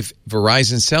know if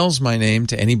Verizon sells my name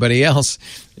to anybody else,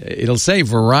 it'll say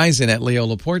Verizon at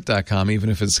leolaporte.com, even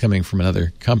if it's coming from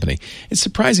another company. It's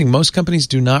surprising. Most companies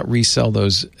do not resell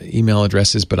those email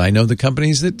addresses, but I know the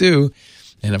companies that do.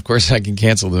 And of course, I can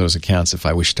cancel those accounts if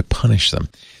I wish to punish them.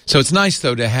 So it's nice,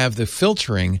 though, to have the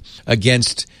filtering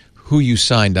against who you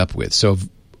signed up with. So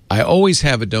I always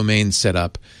have a domain set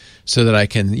up so that I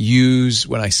can use,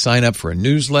 when I sign up for a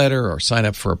newsletter or sign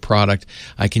up for a product,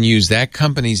 I can use that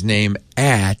company's name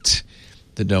at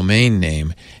the domain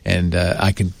name, and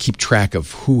I can keep track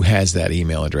of who has that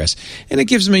email address. And it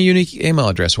gives them a unique email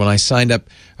address. When I signed up,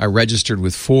 I registered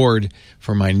with Ford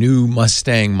for my new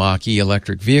Mustang Mach-E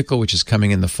electric vehicle, which is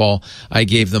coming in the fall. I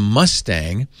gave them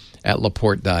Mustang at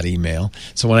laporte.email.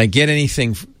 So when I get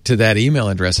anything to that email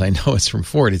address, I know it's from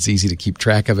Ford. It's easy to keep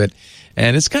track of it.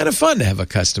 And it's kind of fun to have a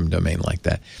custom domain like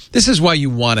that. This is why you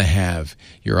want to have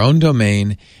your own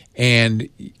domain and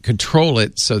control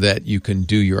it so that you can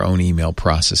do your own email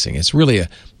processing. It's really a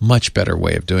much better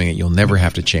way of doing it. You'll never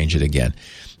have to change it again.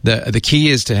 The key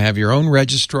is to have your own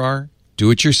registrar. Do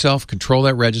it yourself. Control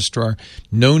that registrar.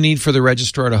 No need for the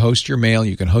registrar to host your mail.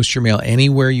 You can host your mail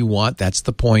anywhere you want. That's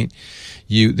the point.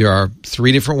 There are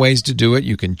 3 different ways to do it.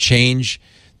 You can change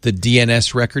the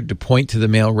DNS record to point to the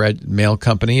mail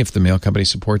company if the mail company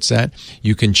supports that.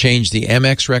 You can change the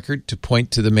MX record to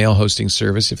point to the mail hosting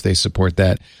service if they support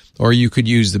that. Or you could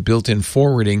use the built-in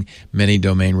forwarding many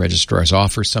domain registrars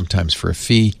offer, sometimes for a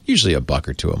fee, usually $1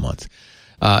 or $2 a month.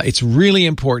 It's really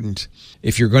important,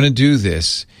 if you're going to do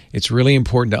this, it's really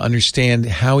important to understand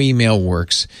how email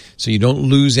works so you don't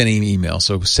lose any email.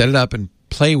 So set it up and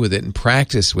play with it and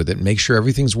practice with it and make sure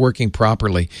everything's working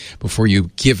properly before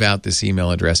you give out this email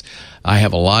address. I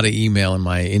have a lot of email in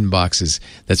my inboxes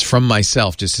that's from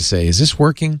myself just to say, is this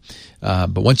working?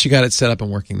 But once you got it set up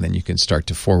and working, then you can start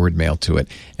to forward mail to it,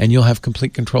 and you'll have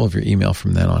complete control of your email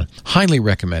from then on. Highly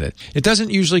recommend it. It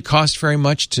doesn't usually cost very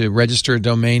much to register a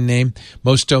domain name.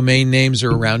 Most domain names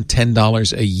are around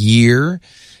 $10 a year.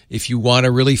 If you want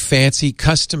a really fancy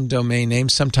custom domain name,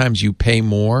 sometimes you pay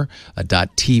more. A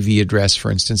 .tv address,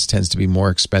 for instance, tends to be more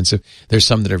expensive. There's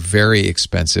some that are very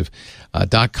expensive.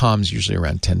 .com is usually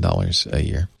around $10 a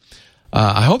year.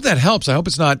 I hope that helps. I hope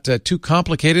it's not too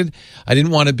complicated. I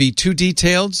didn't want to be too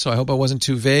detailed, so I hope I wasn't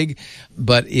too vague.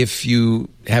 But if you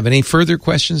have any further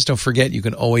questions, don't forget you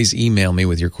can always email me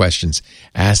with your questions.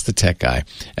 Ask the Tech Guy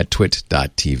at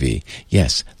twit.tv.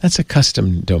 Yes, that's a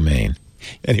custom domain.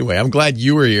 Anyway, I'm glad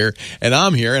you were here, and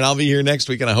I'm here, and I'll be here next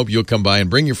week, and I hope you'll come by and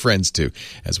bring your friends too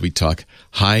as we talk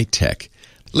high tech.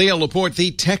 Leo Laporte, the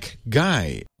Tech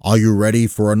Guy. Are you ready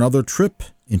for another trip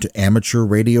into amateur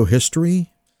radio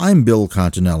history? I'm Bill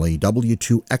Continelli,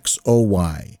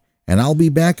 W2XOY, and I'll be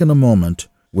back in a moment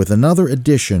with another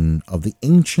edition of the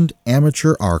Ancient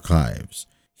Amateur Archives,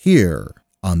 here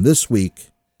on This Week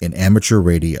in Amateur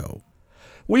Radio.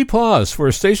 We pause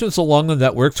for stations along the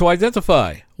network to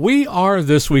identify. We are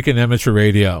This Week in Amateur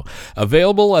Radio,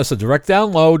 available as a direct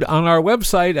download on our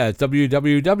website at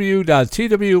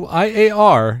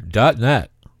www.twiar.net.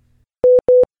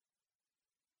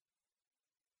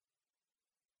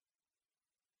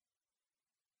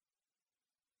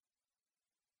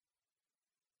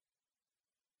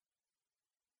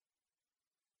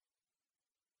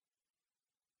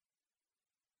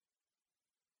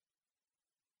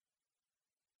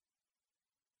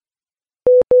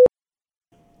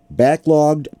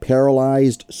 Backlogged,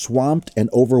 paralyzed, swamped, and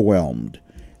overwhelmed.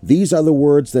 These are the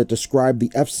words that describe the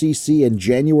FCC in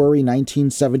January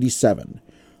 1977.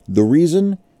 The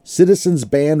reason? Citizens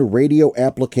banned radio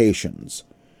applications.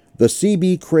 The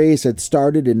CB craze had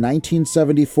started in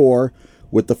 1974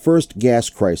 with the first gas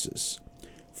crisis.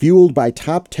 Fueled by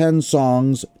top 10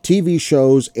 songs, TV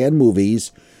shows, and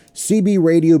movies, CB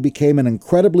radio became an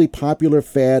incredibly popular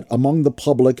fad among the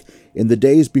public in the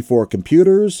days before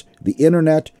computers, the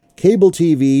internet, cable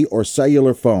TV, or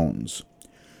cellular phones.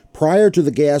 Prior to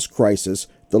the gas crisis,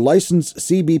 the licensed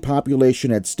CB population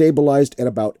had stabilized at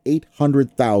about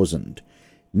 800,000.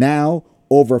 Now,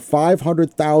 over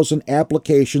 500,000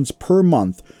 applications per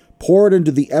month poured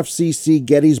into the FCC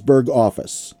Gettysburg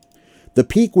office. The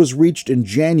peak was reached in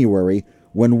January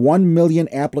when 1 million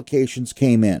applications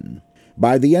came in.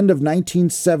 By the end of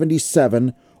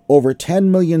 1977, over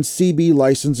 10 million CB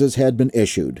licenses had been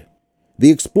issued. The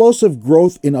explosive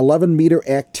growth in 11-meter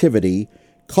activity,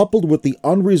 coupled with the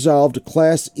unresolved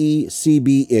Class E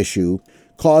CB issue,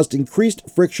 caused increased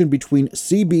friction between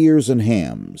CBers and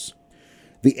hams.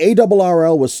 The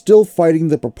ARRL was still fighting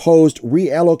the proposed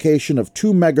reallocation of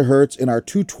 2 MHz in our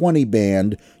 220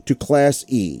 band to Class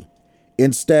E.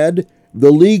 Instead, the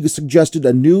League suggested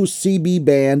a new CB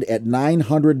band at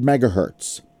 900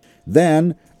 MHz.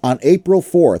 Then, on April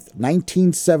 4,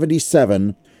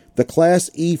 1977, the Class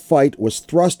E fight was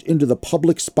thrust into the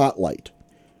public spotlight.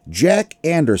 Jack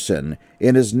Anderson,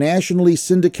 in his nationally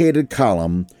syndicated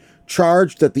column,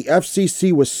 charged that the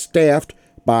FCC was staffed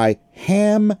by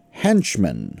ham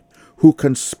henchmen who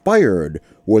conspired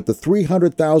with the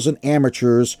 300,000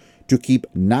 amateurs to keep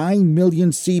 9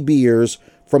 million CBers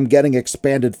from getting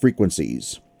expanded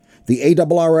frequencies. The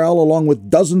ARRL, along with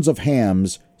dozens of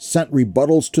hams, sent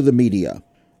rebuttals to the media.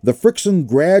 The friction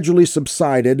gradually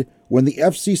subsided when the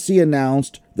FCC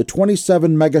announced the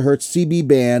 27 MHz CB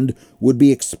band would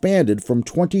be expanded from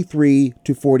 23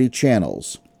 to 40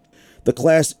 channels. The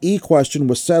Class E question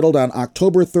was settled on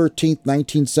October 13,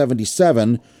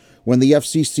 1977, when the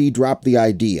FCC dropped the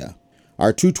idea.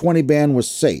 Our 220 band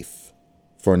was safe,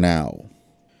 for now.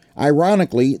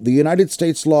 Ironically, the United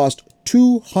States lost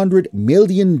 $200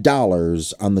 million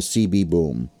on the CB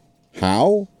boom.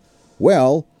 How?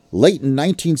 Well, late in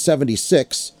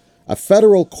 1976, a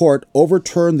federal court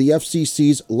overturned the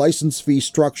FCC's license fee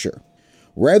structure.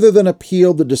 Rather than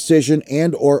appeal the decision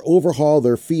and/or overhaul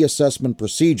their fee assessment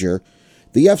procedure,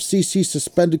 the FCC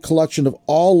suspended collection of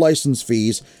all license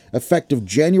fees effective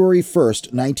January 1,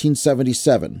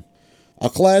 1977. A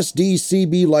Class D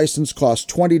CB license costs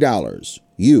 $20.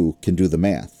 You can do the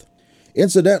math.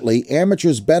 Incidentally,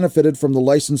 amateurs benefited from the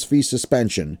license fee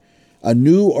suspension. A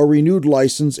new or renewed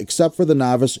license, except for the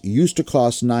novice, used to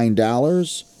cost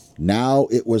 $9. Now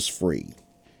it was free.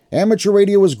 Amateur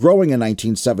radio was growing in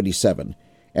 1977.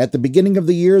 At the beginning of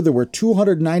the year, there were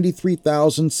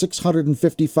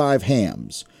 293,655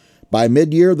 hams. By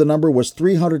mid-year, the number was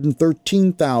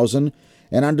 313,000,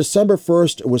 and on December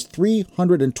 1st, it was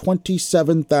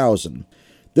 327,000.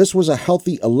 This was a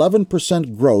healthy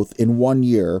 11% growth in 1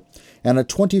 year and a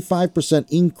 25%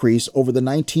 increase over the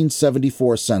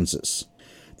 1974 census.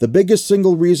 The biggest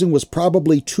single reason was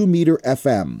probably 2-meter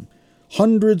FM.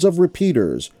 Hundreds of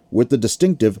repeaters with the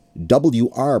distinctive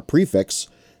WR prefix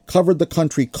covered the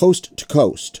country coast to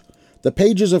coast. The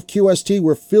pages of QST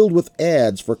were filled with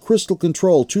ads for Crystal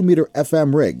Control 2-meter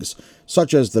FM rigs,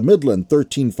 such as the Midland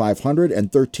 13500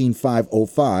 and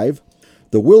 13505,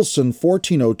 the Wilson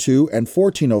 1402 and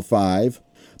 1405,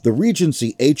 the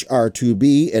Regency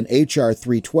HR2B and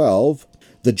HR312,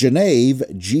 the Genève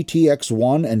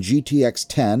GTX1 and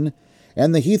GTX10,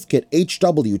 and the Heathkit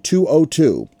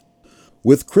HW202.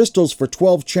 With crystals for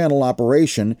 12-channel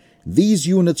operation, these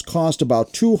units cost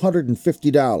about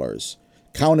 $250.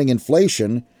 Counting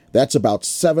inflation, that's about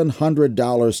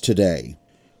 $700 today.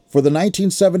 For the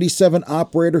 1977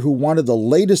 operator who wanted the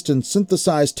latest in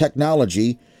synthesized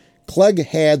technology, Clegg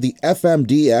had the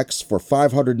FMDX for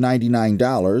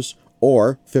 $599,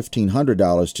 or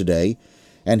 $1,500 today,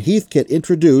 and Heathkit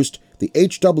introduced the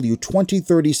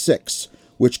HW2036,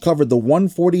 which covered the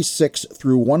 146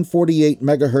 through 148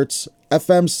 MHz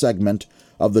FM segment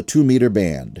of the 2-meter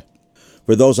band.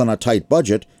 For those on a tight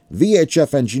budget,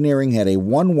 VHF Engineering had a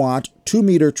 1-watt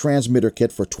 2-meter transmitter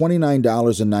kit for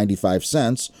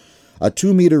 $29.95, a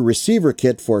 2-meter receiver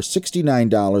kit for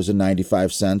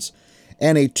 $69.95,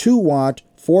 and a 2-watt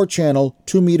 4-channel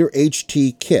 2-meter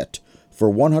HT kit for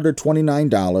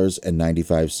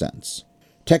 $129.95.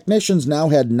 Technicians now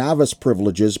had novice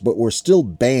privileges but were still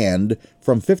banned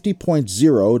from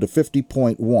 50.0 to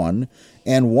 50.1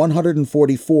 and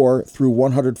 144 through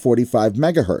 145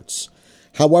 MHz.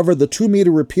 However, the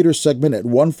 2-meter repeater segment at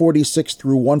 146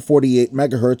 through 148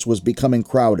 MHz was becoming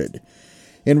crowded.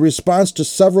 In response to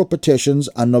several petitions,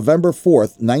 on November 4,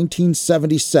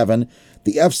 1977,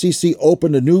 the FCC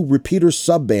opened a new repeater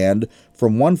subband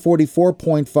from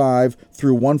 144.5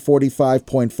 through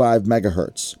 145.5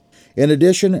 MHz. In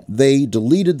addition, they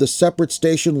deleted the separate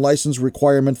station license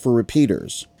requirement for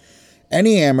repeaters.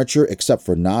 Any amateur, except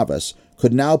for novice,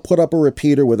 could now put up a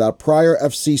repeater without prior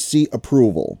FCC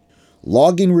approval.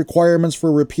 Logging requirements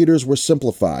for repeaters were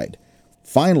simplified.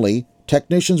 Finally,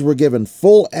 technicians were given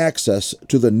full access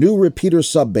to the new repeater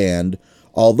subband,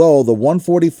 although the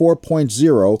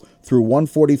 144.0 through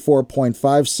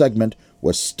 144.5 segment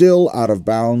was still out of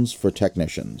bounds for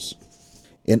technicians.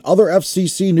 In other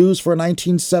FCC news for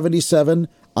 1977,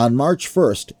 on March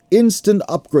 1st, instant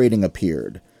upgrading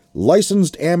appeared.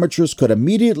 Licensed amateurs could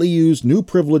immediately use new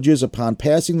privileges upon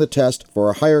passing the test for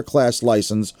a higher class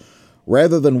license,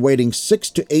 rather than waiting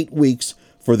 6 to 8 weeks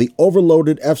for the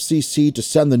overloaded FCC to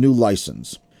send the new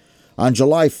license. On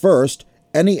July 1st,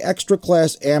 any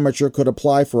extra-class amateur could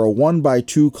apply for a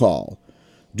 1x2 call.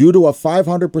 Due to a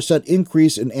 500%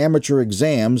 increase in amateur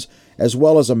exams, as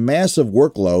well as a massive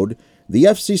workload, the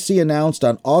FCC announced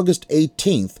on August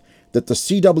 18th that the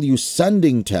CW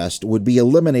sending test would be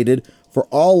eliminated for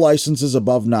all licenses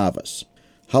above novice.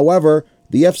 However,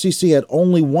 the FCC had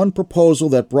only one proposal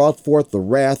that brought forth the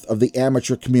wrath of the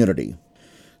amateur community.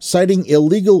 Citing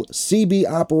illegal CB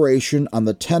operation on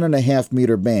the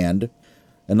 10.5-meter band,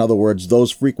 in other words,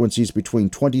 those frequencies between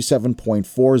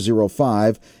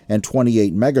 27.405 and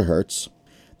 28 MHz,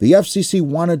 the FCC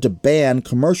wanted to ban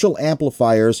commercial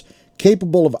amplifiers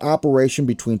capable of operation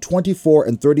between 24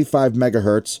 and 35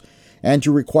 MHz and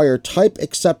to require type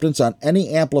acceptance on any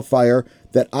amplifier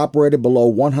that operated below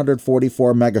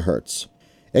 144 MHz.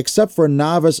 Except for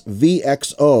novice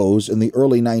VXOs in the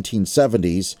early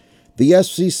 1970s, the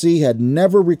FCC had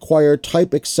never required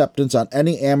type acceptance on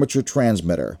any amateur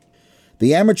transmitter.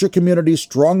 The amateur community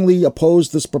strongly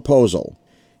opposed this proposal.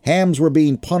 Hams were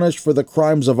being punished for the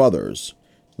crimes of others.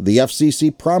 The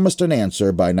FCC promised an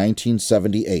answer by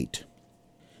 1978.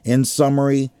 In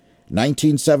summary,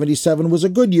 1977 was a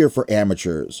good year for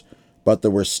amateurs, but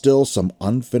there was still some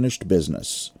unfinished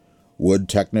business. Would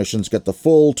technicians get the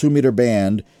full 2-meter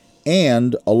band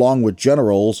and, along with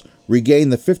generals, regain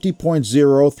the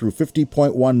 50.0 through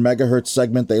 50.1 MHz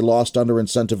segment they lost under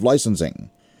incentive licensing?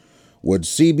 Would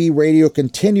CB radio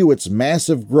continue its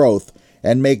massive growth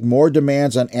and make more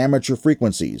demands on amateur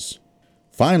frequencies?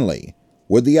 Finally,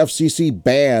 would the FCC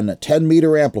ban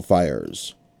 10-meter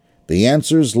amplifiers? The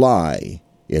answers lie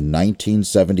in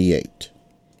 1978.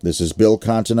 This is Bill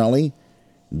Continelli,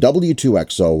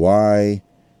 W2XOY,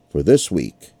 for This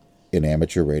Week in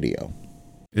Amateur Radio.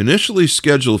 Initially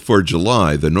scheduled for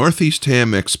July, the Northeast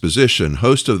Ham Exposition,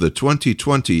 host of the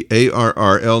 2020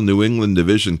 ARRL New England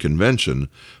Division Convention,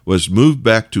 was moved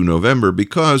back to November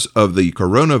because of the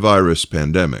coronavirus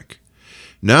pandemic.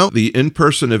 Now the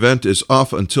in-person event is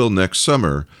off until next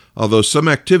summer, although some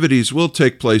activities will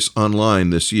take place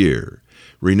online this year.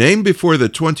 Renamed before the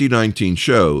 2019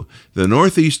 show, the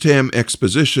Northeast Ham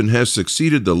Exposition has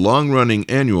succeeded the long-running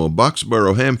annual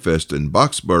Boxborough Hamfest in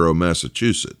Boxborough,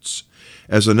 Massachusetts.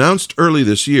 As announced early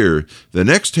this year, the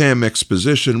next Ham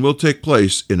Exposition will take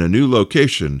place in a new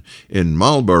location in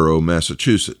Marlborough,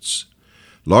 Massachusetts.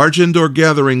 Large indoor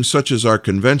gatherings such as our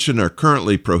convention are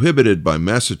currently prohibited by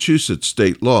Massachusetts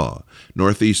state law,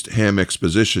 Northeast Ham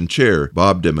Exposition Chair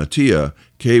Bob DeMattia,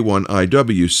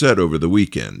 K1IW, said over the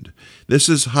weekend. This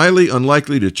is highly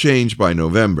unlikely to change by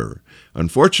November.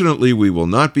 Unfortunately, we will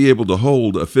not be able to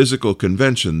hold a physical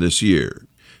convention this year.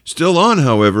 Still on,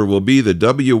 however, will be the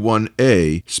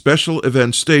W1A Special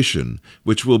Event Station,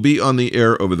 which will be on the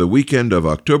air over the weekend of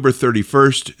October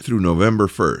 31st through November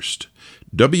 1st.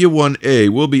 W1A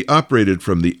will be operated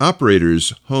from the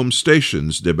operator's home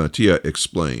stations, DeMattia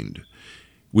explained.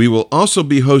 We will also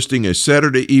be hosting a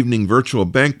Saturday evening virtual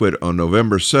banquet on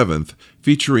November 7th,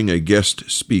 featuring a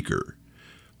guest speaker.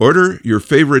 Order your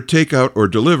favorite takeout or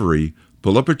delivery,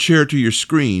 pull up a chair to your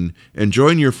screen, and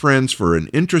join your friends for an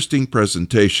interesting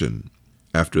presentation.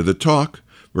 After the talk,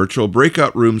 virtual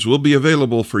breakout rooms will be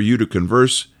available for you to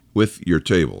converse with your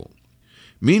table.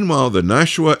 Meanwhile, the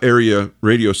Nashua Area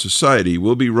Radio Society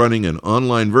will be running an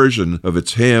online version of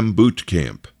its Ham Boot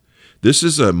Camp. This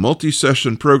is a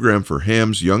multi-session program for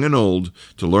hams young and old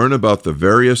to learn about the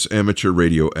various amateur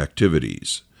radio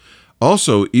activities.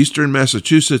 Also, Eastern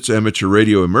Massachusetts Amateur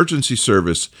Radio Emergency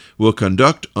Service will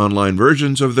conduct online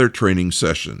versions of their training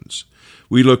sessions.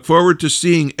 We look forward to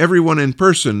seeing everyone in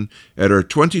person at our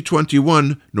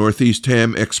 2021 Northeast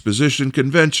Ham Exposition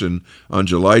Convention on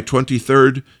July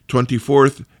 23rd,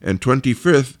 24th, and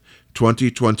 25th,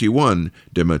 2021,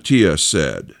 DeMattia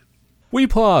said. We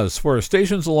pause for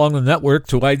stations along the network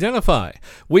to identify.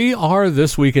 We are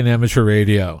This Week in Amateur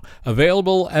Radio,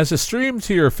 available as a stream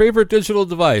to your favorite digital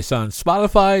device on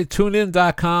Spotify,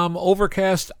 TuneIn.com,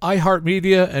 Overcast,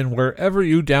 iHeartMedia, and wherever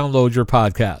you download your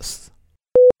podcasts.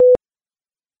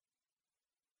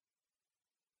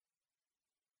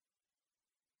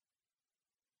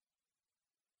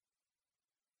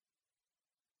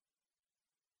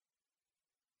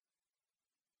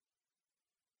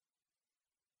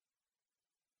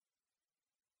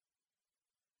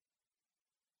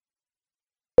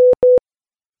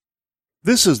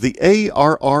 This is the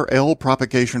ARRL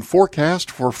propagation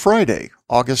forecast for Friday,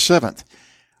 August 7th.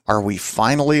 Are we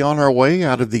finally on our way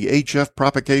out of the HF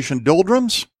propagation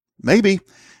doldrums? Maybe.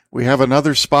 We have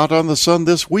another spot on the sun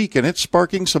this week, and it's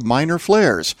sparking some minor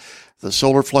flares. The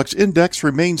solar flux index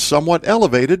remains somewhat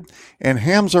elevated, and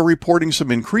hams are reporting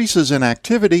some increases in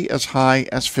activity as high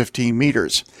as 15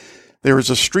 meters. There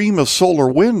is a stream of solar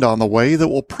wind on the way that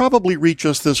will probably reach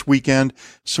us this weekend,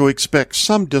 so expect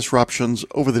some disruptions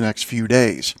over the next few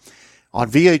days. On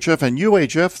VHF and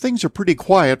UHF, things are pretty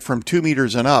quiet from 2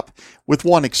 meters and up, with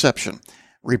one exception.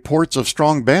 Reports of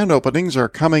strong band openings are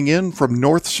coming in from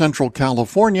north-central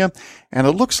California, and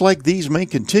it looks like these may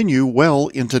continue well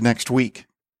into next week.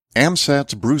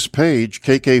 AMSAT's Bruce Page,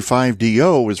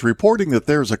 KK5DO, is reporting that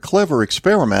there's a clever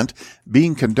experiment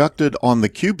being conducted on the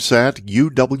CubeSat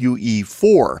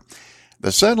UWE-4.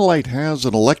 The satellite has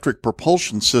an electric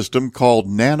propulsion system called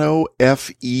Nano-FEEP,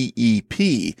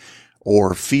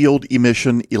 or Field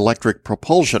Emission Electric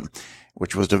Propulsion,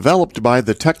 which was developed by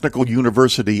the Technical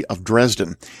University of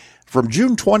Dresden. From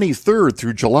June 23rd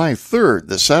through July 3rd,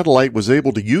 the satellite was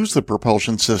able to use the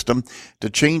propulsion system to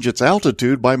change its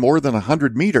altitude by more than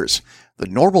 100 meters. The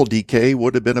normal decay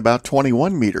would have been about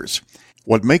 21 meters.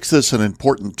 What makes this an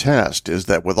important test is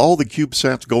that with all the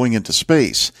CubeSats going into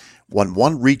space, when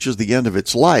one reaches the end of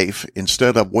its life,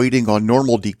 instead of waiting on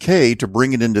normal decay to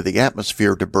bring it into the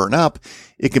atmosphere to burn up,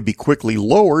 it can be quickly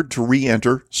lowered to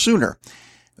re-enter sooner.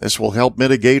 This will help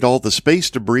mitigate all the space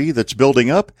debris that's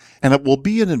building up, and it will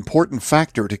be an important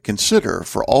factor to consider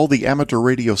for all the amateur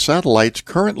radio satellites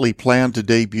currently planned to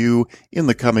debut in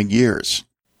the coming years.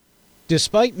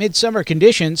 Despite midsummer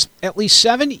conditions, at least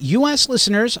 7 U.S.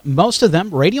 listeners, most of them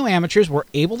radio amateurs, were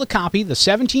able to copy the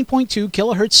 17.2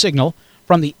 kilohertz signal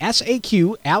from the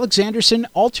SAQ Alexanderson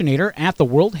alternator at the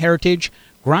World Heritage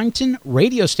Gränten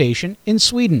radio station in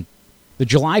Sweden. The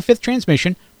July 5th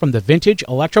transmission from the vintage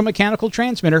electromechanical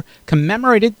transmitter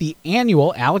commemorated the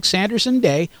annual Alexanderson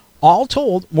Day. All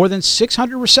told, more than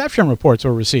 600 reception reports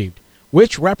were received,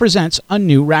 which represents a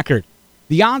new record.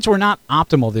 The odds were not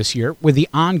optimal this year with the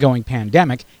ongoing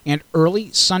pandemic, and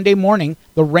early Sunday morning,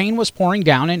 the rain was pouring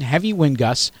down and heavy wind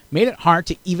gusts made it hard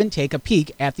to even take a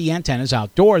peek at the antennas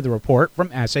outdoor, the report from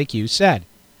SAQ said.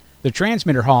 The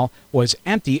transmitter hall was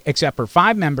empty except for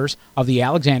 5 members of the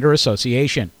Alexander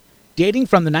Association. Dating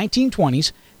from the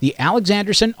 1920s, the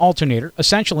Alexanderson alternator,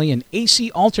 essentially an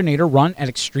AC alternator run at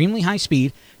extremely high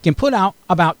speed, can put out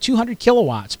about 200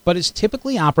 kilowatts, but is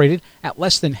typically operated at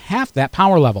less than half that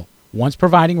power level. Once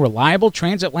providing reliable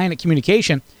transatlantic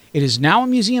communication, it is now a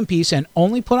museum piece and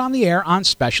only put on the air on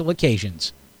special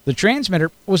occasions. The transmitter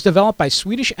was developed by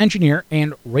Swedish engineer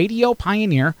and radio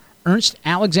pioneer Ernst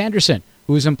Alexanderson,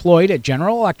 who was employed at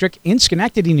General Electric in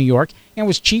Schenectady, New York, and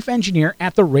was chief engineer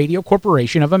at the Radio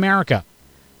Corporation of America.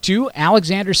 2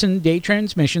 Alexanderson day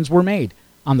transmissions were made.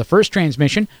 On the first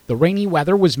transmission, the rainy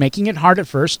weather was making it hard at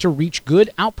first to reach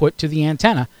good output to the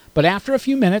antenna, but after a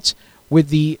few minutes, with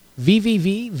the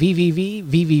VVV,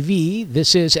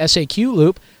 this is SAQ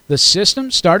loop, the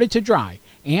system started to dry,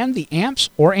 and the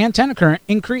amps or antenna current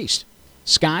increased.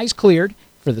 Skies cleared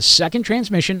for the second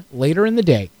transmission later in the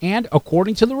day, and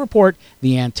according to the report,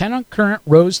 the antenna current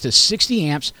rose to 60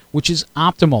 amps, which is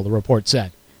optimal, the report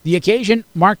said. The occasion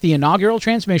marked the inaugural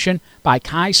transmission by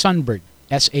Kai Sundberg,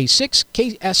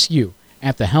 SA6KSU,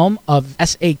 at the helm of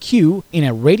SAQ in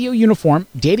a radio uniform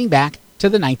dating back to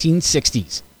the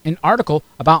 1960s. An article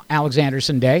about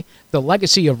Alexanderson Day, the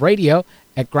legacy of radio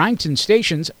at Grindton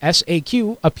Stations,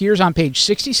 SAQ, appears on page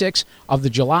 66 of the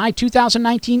July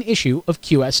 2019 issue of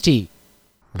QST.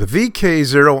 The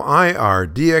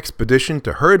VK0IR de-expedition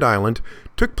to Heard Island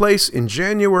took place in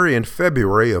January and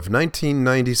February of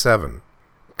 1997.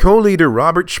 Co-leader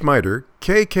Robert Schmeider,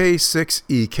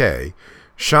 KK6EK,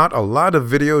 shot a lot of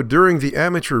video during the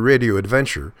amateur radio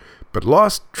adventure, but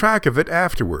lost track of it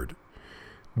afterward.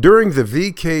 During the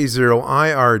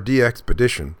VK0IRD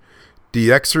expedition,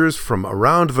 DXers from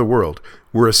around the world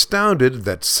were astounded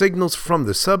that signals from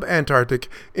the subantarctic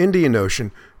Indian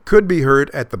Ocean could be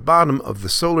heard at the bottom of the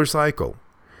solar cycle.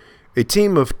 A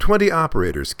team of 20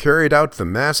 operators carried out the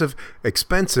massive,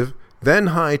 expensive, then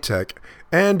high-tech,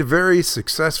 and very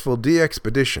successful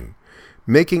de-expedition,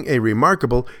 making a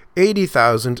remarkable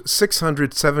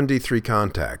 80,673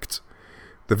 contacts.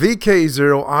 The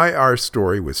VK0IR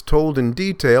story was told in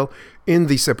detail in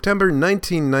the September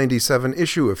 1997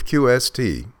 issue of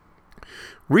QST.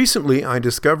 Recently, I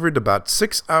discovered about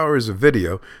 6 hours of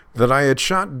video that I had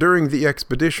shot during the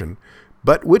expedition,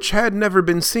 but which had never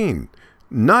been seen,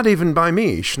 not even by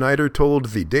me, Schneider told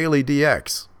the Daily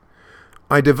DX.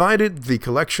 I divided the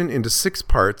collection into 6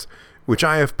 parts, which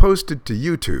I have posted to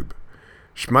YouTube.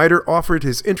 Schmeider offered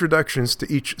his introductions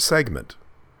to each segment.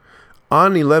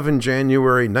 On 11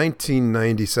 January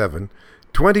 1997,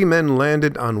 20 men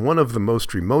landed on one of the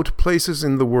most remote places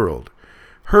in the world,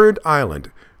 Heard Island,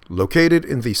 located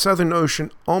in the Southern Ocean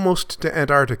almost to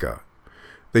Antarctica.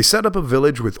 They set up a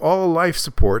village with all life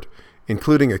support,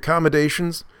 including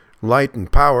accommodations, light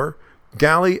and power,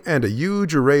 galley, and a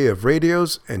huge array of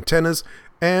radios, antennas,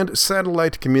 and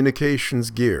satellite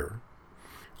communications gear.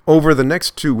 Over the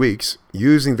next 2 weeks,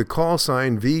 using the call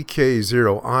sign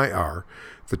VK0IR,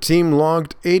 the team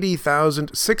logged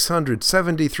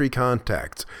 80,673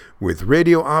 contacts with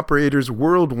radio operators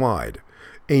worldwide,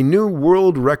 a new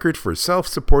world record for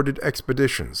self-supported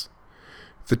expeditions.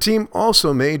 The team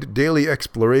also made daily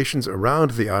explorations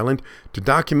around the island to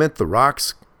document the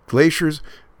rocks, glaciers,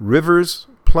 rivers,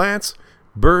 plants,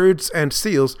 birds, and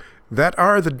seals that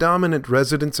are the dominant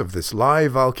residents of this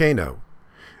live volcano.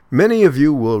 Many of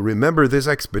you will remember this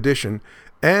expedition,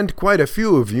 and quite a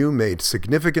few of you made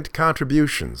significant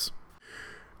contributions.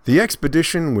 The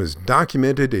expedition was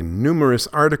documented in numerous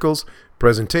articles,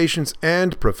 presentations,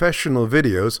 and professional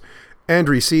videos, and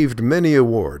received many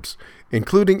awards,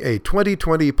 including a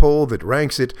 2020 poll that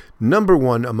ranks it number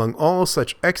 1 among all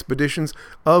such expeditions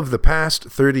of the past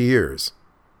 30 years.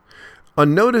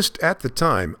 Unnoticed at the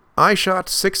time, I shot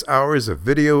 6 hours of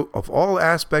video of all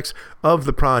aspects of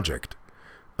the project.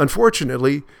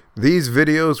 Unfortunately, these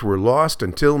videos were lost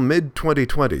until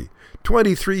mid-2020,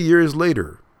 23 years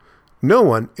later. No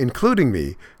one, including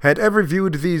me, had ever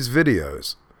viewed these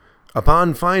videos.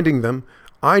 Upon finding them,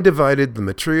 I divided the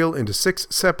material into 6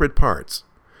 separate parts.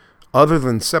 Other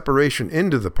than separation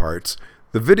into the parts,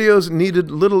 the videos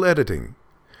needed little editing.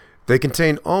 They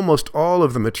contain almost all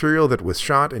of the material that was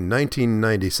shot in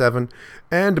 1997,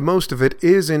 and most of it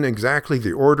is in exactly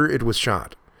the order it was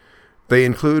shot. They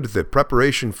include the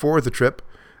preparation for the trip,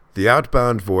 the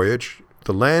outbound voyage,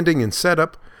 the landing and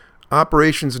setup,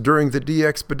 operations during the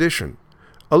de-expedition,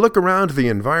 a look around the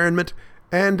environment,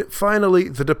 and finally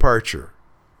the departure.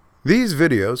 These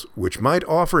videos, which might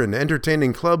offer an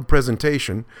entertaining club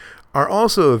presentation, are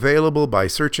also available by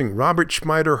searching Robert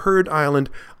Schmeider Heard Island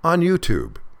on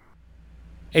YouTube.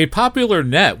 A popular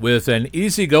net with an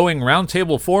easygoing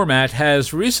roundtable format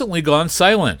has recently gone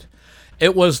silent.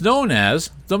 It was known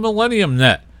as the Millennium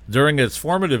Net. During its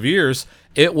formative years,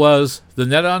 it was the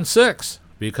Net on 6,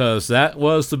 because that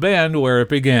was the band where it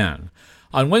began.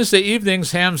 On Wednesday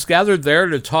evenings, hams gathered there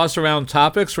to toss around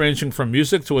topics ranging from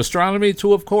music to astronomy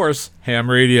to, of course, ham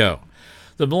radio.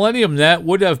 The Millennium Net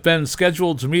would have been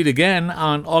scheduled to meet again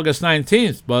on August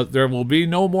 19th, but there will be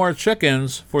no more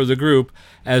check-ins for the group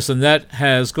as the net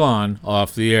has gone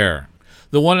off the air.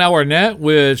 The 1 hour net,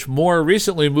 which more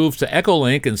recently moved to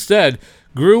Echolink instead,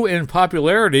 grew in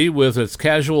popularity with its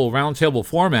casual roundtable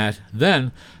format.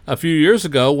 Then, a few years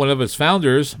ago, one of its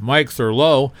founders, Mike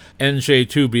Thurlow,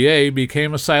 NJ2BA,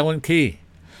 became a silent key.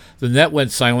 The net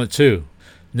went silent too.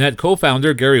 Net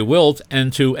co-founder Gary Wilt,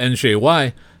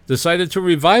 N2NJY, decided to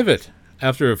revive it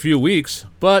after a few weeks,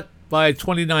 but by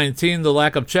 2019 the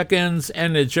lack of check-ins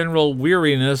and a general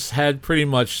weariness had pretty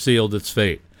much sealed its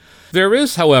fate. There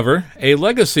is, however, a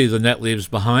legacy the net leaves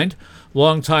behind.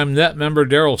 Longtime net member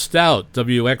Daryl Stout,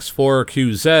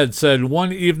 WX4QZ, said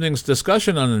one evening's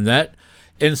discussion on the net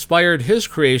inspired his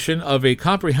creation of a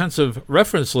comprehensive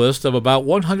reference list of about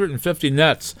 150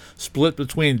 nets split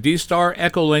between D-Star,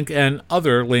 Echolink, and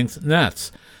other linked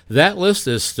nets. That list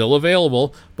is still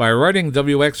available by writing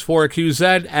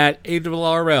WX4QZ at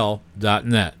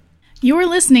awrl.net. You're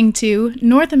listening to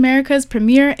North America's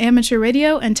premier amateur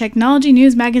radio and technology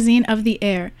news magazine of the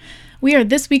air. We are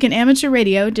This Week in Amateur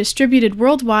Radio, distributed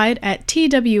worldwide at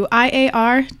twiar.net.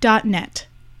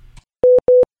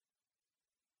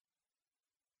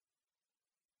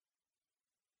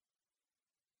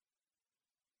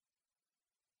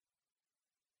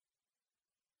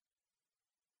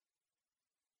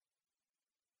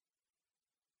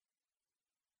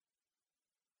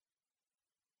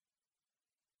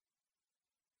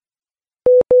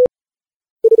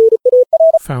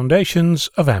 Foundations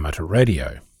of Amateur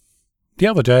Radio. The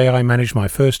other day I managed my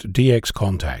first DX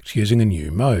contact using a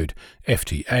new mode,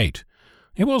 FT8.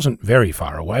 It wasn't very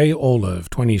far away, all of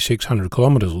 2,600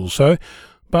 kilometers or so,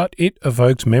 but it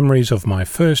evoked memories of my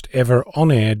first ever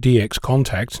on-air DX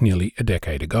contact nearly a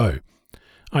decade ago.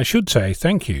 I should say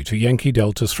thank you to Yankee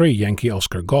Delta 3 Yankee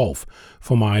Oscar Golf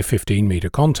for my 15-meter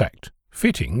contact.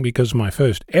 Fitting, because my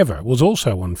first ever was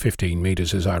also on 15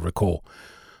 meters as I recall.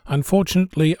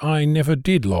 Unfortunately, I never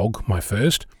did log my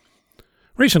first.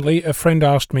 Recently, a friend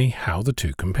asked me how the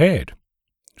two compared.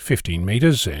 15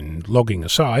 meters and logging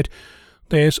aside,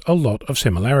 there's a lot of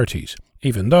similarities,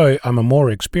 even though I'm a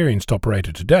more experienced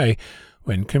operator today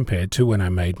when compared to when I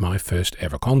made my first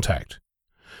ever contact.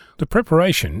 The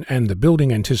preparation and the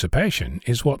building anticipation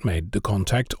is what made the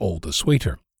contact all the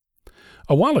sweeter.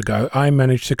 A while ago, I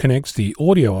managed to connect the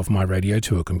audio of my radio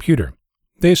to a computer.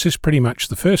 This is pretty much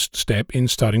the first step in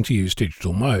starting to use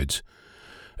digital modes.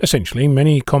 Essentially,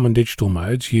 many common digital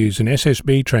modes use an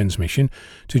SSB transmission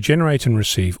to generate and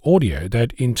receive audio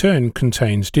that in turn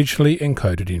contains digitally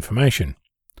encoded information.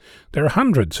 There are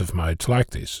hundreds of modes like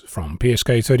this, from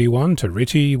PSK31 to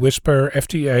RTTY, Whisper,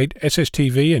 FT8,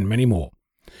 SSTV, and many more.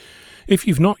 If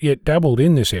you've not yet dabbled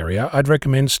in this area, I'd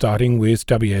recommend starting with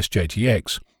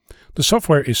WSJTX. The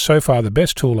software is so far the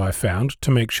best tool I've found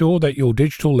to make sure that your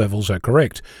digital levels are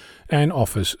correct, and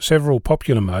offers several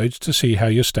popular modes to see how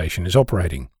your station is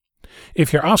operating.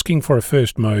 If you're asking for a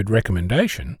first mode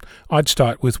recommendation, I'd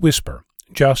start with Whisper.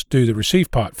 Just do the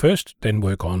receive part first, then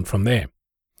work on from there.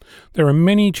 There are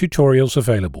many tutorials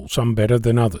available, some better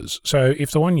than others, so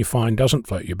if the one you find doesn't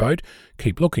float your boat,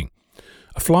 keep looking.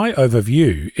 A flyover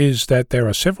view is that there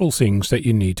are several things that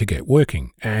you need to get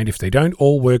working, and if they don't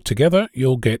all work together,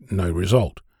 you'll get no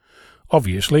result.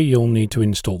 Obviously, you'll need to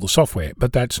install the software,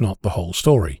 but that's not the whole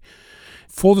story.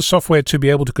 For the software to be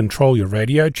able to control your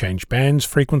radio, change bands,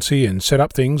 frequency, and set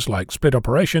up things like split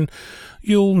operation,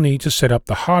 you'll need to set up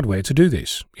the hardware to do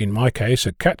this, in my case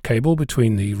a CAT cable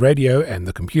between the radio and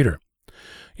the computer.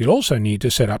 You'll also need to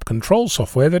set up control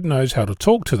software that knows how to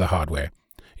talk to the hardware.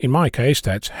 In my case,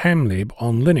 that's Hamlib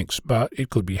on Linux, but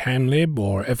it could be Hamlib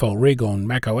or FLRig on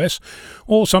macOS,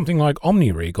 or something like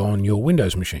OmniRig on your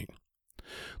Windows machine.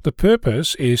 The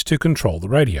purpose is to control the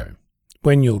radio.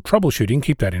 When you're troubleshooting,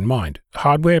 keep that in mind.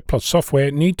 Hardware plus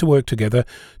software need to work together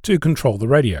to control the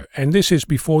radio, and this is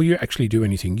before you actually do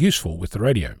anything useful with the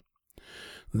radio.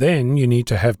 Then you need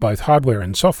to have both hardware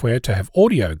and software to have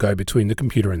audio go between the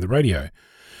computer and the radio.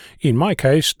 In my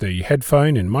case, the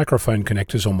headphone and microphone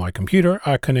connectors on my computer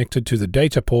are connected to the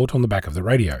data port on the back of the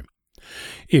radio.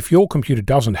 If your computer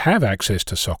doesn't have access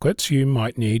to sockets, you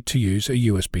might need to use a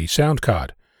USB sound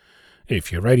card.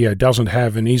 If your radio doesn't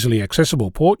have an easily accessible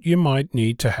port, you might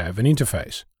need to have an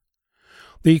interface.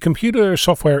 The computer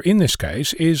software in this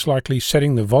case is likely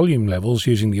setting the volume levels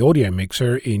using the audio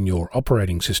mixer in your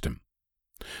operating system.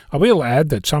 I will add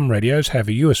that some radios have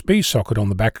a USB socket on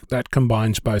the back that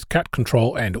combines both CAT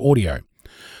control and audio.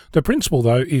 The principle,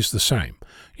 though, is the same.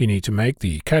 You need to make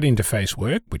the CAT interface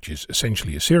work, which is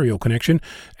essentially a serial connection,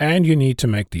 and you need to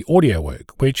make the audio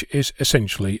work, which is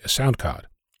essentially a sound card.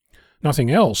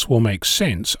 Nothing else will make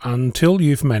sense until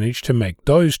you've managed to make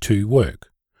those two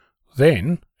work.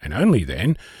 Then, and only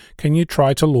then, can you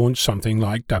try to launch something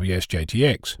like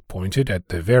WSJTX, pointed at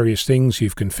the various things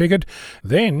you've configured.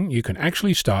 Then you can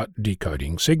actually start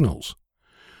decoding signals.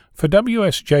 For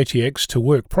WSJTX to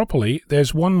work properly,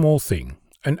 there's one more thing.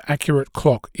 An accurate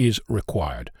clock is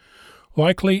required.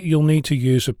 Likely you'll need to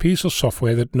use a piece of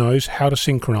software that knows how to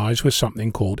synchronize with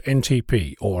something called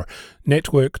NTP, or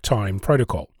Network Time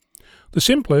Protocol. The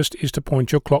simplest is to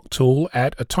point your clock tool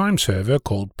at a time server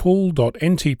called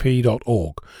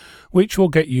pool.ntp.org, which will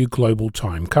get you global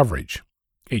time coverage.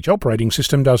 Each operating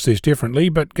system does this differently,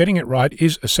 but getting it right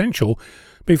is essential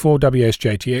before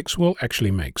WSJTX will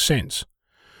actually make sense.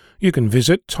 You can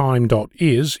visit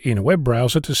time.is in a web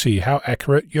browser to see how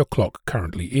accurate your clock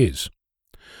currently is.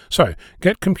 So,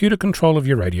 get computer control of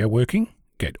your radio working,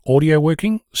 get audio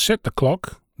working, set the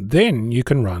clock, then you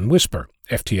can run Whisper,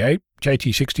 FT8,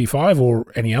 JT65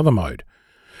 or any other mode.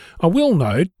 I will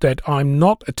note that I'm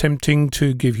not attempting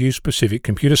to give you specific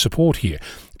computer support here,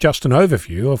 just an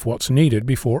overview of what's needed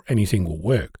before anything will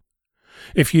work.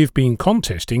 If you've been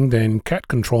contesting, then CAT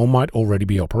control might already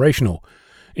be operational.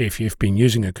 If you've been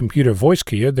using a computer voice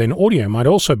keyer, then audio might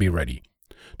also be ready.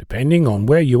 Depending on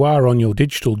where you are on your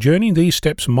digital journey, these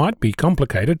steps might be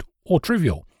complicated or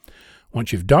trivial.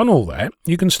 Once you've done all that,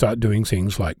 you can start doing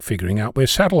things like figuring out where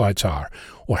satellites are,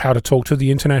 or how to talk to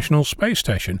the International Space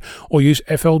Station, or use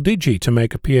FLDigi to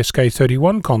make a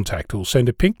PSK-31 contact, or send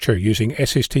a picture using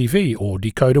SSTV, or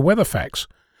decode a weather fax.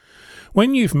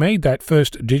 When you've made that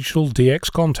first digital DX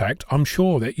contact, I'm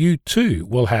sure that you too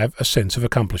will have a sense of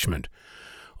accomplishment.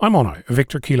 I'm Ono,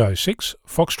 Victor Kilo 6,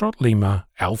 Foxtrot Lima,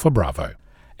 Alpha Bravo.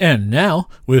 And now,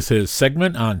 with his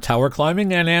segment on tower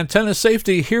climbing and antenna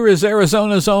safety, here is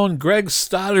Arizona's own Greg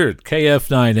Stoddard,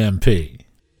 KF9MP.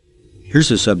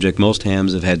 Here's a subject most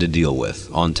hams have had to deal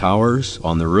with, on towers,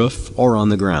 on the roof, or on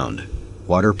the ground: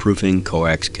 waterproofing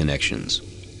coax connections.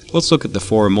 Let's look at the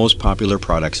 4 most popular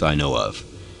products I know of.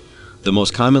 The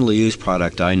most commonly used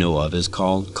product I know of is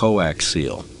called Coax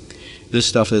Seal. This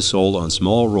stuff is sold on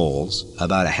small rolls,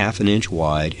 about 1/2 inch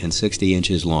wide and 60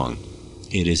 inches long.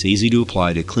 It is easy to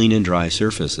apply to clean and dry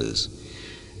surfaces.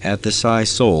 At the size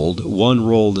sold, one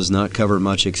roll does not cover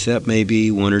much except maybe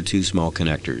 1 or 2 small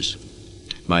connectors.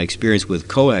 My experience with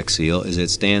Coax Seal is it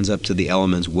stands up to the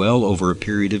elements well over a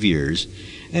period of years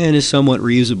and is somewhat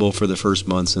reusable for the first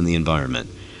months in the environment.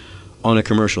 On a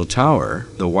commercial tower,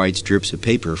 the white strips of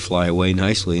paper fly away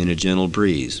nicely in a gentle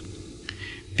breeze.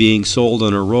 Being sold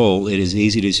on a roll, it is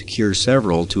easy to secure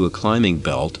several to a climbing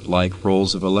belt like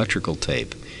rolls of electrical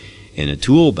tape. In a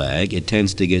tool bag, it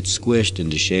tends to get squished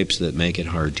into shapes that make it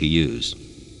hard to use.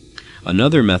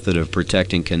 Another method of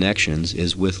protecting connections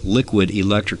is with liquid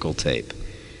electrical tape.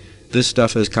 This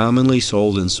stuff is commonly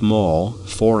sold in small,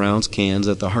 4-ounce cans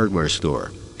at the hardware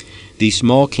store. These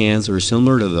small cans are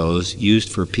similar to those used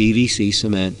for PVC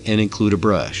cement and include a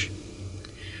brush.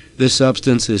 This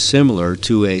substance is similar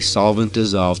to a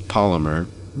solvent-dissolved polymer,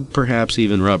 perhaps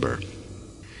even rubber.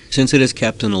 Since it is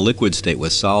kept in a liquid state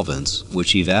with solvents,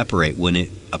 which evaporate when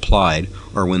it applied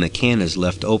or when the can is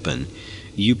left open,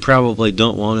 you probably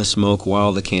don't want to smoke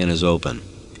while the can is open.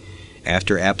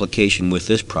 After application with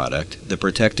this product, the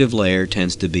protective layer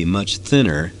tends to be much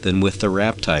thinner than with the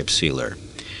wrap-type sealer.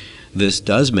 This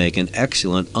does make an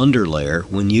excellent underlayer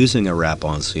when using a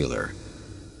wrap-on sealer.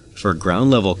 For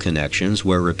ground-level connections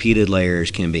where repeated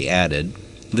layers can be added,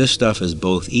 this stuff is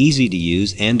both easy to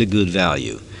use and a good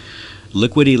value.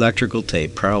 Liquid electrical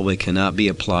tape probably cannot be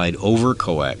applied over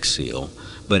Coax Seal,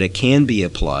 but it can be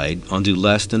applied onto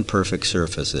less than perfect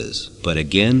surfaces. But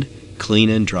again, clean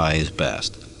and dry is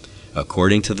best.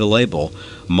 According to the label,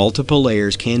 multiple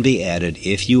layers can be added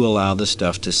if you allow the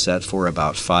stuff to set for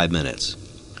about 5 minutes.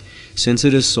 Since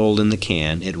it is sold in the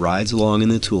can, it rides along in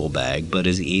the tool bag but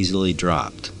is easily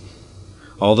dropped.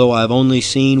 Although I've only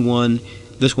seen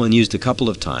this one used a couple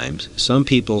of times, some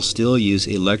people still use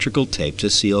electrical tape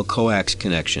to seal coax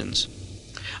connections.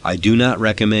 I do not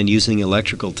recommend using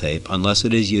electrical tape unless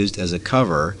it is used as a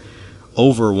cover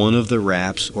over one of the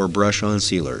wraps or brush-on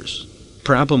sealers.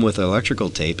 Problem with electrical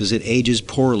tape is it ages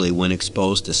poorly when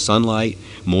exposed to sunlight,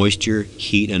 moisture,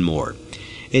 heat, and more.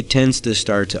 It tends to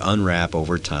start to unwrap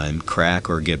over time, crack,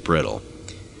 or get brittle.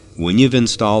 When you've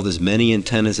installed as many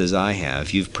antennas as I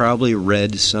have, you've probably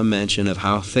read some mention of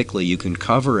how thickly you can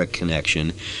cover a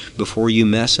connection before you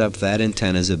mess up that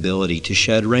antenna's ability to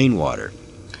shed rainwater.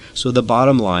 So the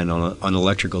bottom line on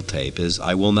electrical tape is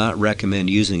I will not recommend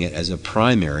using it as a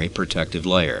primary protective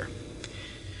layer.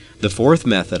 The fourth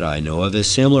method I know of is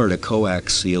similar to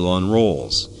coax seal on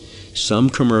rolls. Some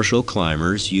commercial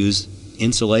climbers use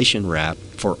insulation wrap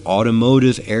for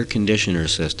automotive air conditioner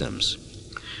systems.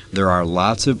 There are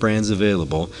lots of brands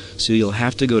available, so you'll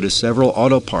have to go to several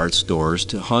auto parts stores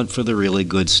to hunt for the really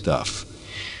good stuff.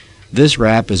 This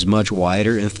wrap is much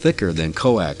wider and thicker than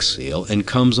coax seal and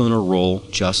comes on a roll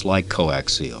just like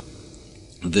coax seal.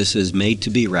 This is made to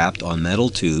be wrapped on metal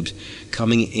tubes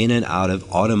coming in and out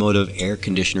of automotive air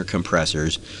conditioner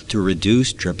compressors to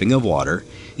reduce dripping of water,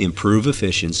 improve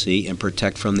efficiency, and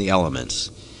protect from the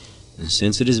elements. And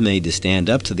since it is made to stand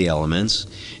up to the elements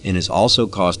and is also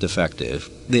cost effective,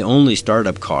 the only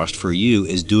startup cost for you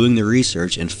is doing the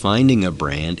research and finding a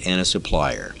brand and a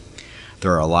supplier.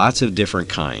 There are lots of different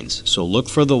kinds, so look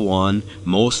for the one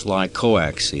most like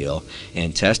coax seal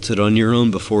and test it on your own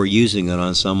before using it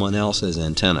on someone else's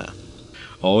antenna.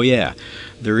 Oh yeah,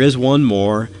 there is one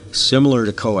more, similar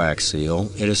to coax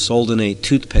seal. It is sold in a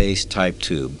toothpaste type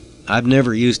tube. I've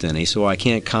never used any, so I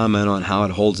can't comment on how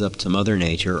it holds up to Mother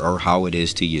Nature or how it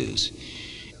is to use.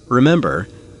 Remember,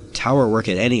 tower work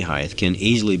at any height can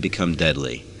easily become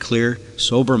deadly. Clear,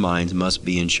 sober minds must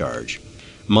be in charge.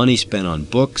 Money spent on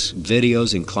books,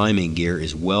 videos, and climbing gear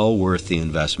is well worth the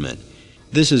investment.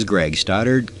 This is Greg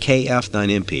Stoddard,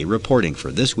 KF9MP, reporting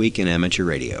for This Week in Amateur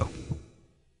Radio.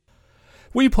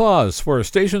 We pause for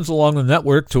stations along the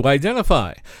network to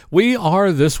identify. We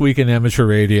are This Week in Amateur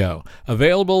Radio,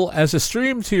 available as a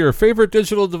stream to your favorite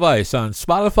digital device on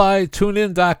Spotify,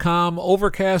 TuneIn.com,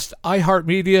 Overcast,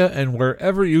 iHeartMedia, and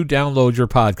wherever you download your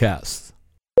podcasts.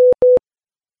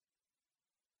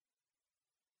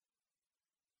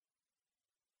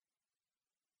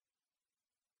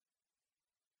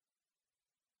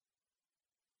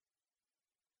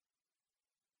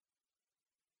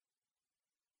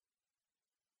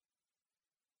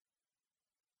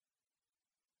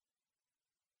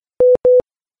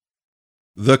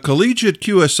 The Collegiate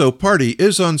QSO Party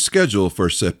is on schedule for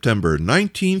September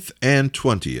 19th and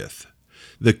 20th.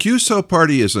 The QSO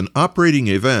Party is an operating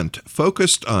event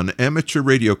focused on amateur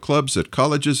radio clubs at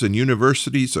colleges and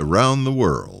universities around the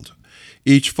world.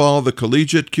 Each fall, the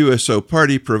Collegiate QSO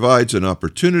Party provides an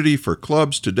opportunity for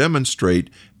clubs to demonstrate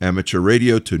amateur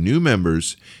radio to new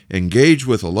members, engage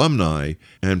with alumni,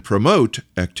 and promote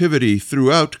activity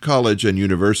throughout college and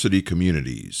university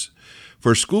communities.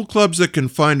 For school clubs that can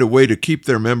find a way to keep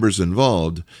their members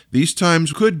involved, these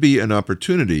times could be an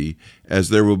opportunity, as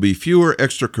there will be fewer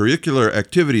extracurricular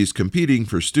activities competing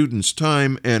for students'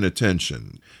 time and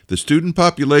attention. The student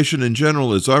population in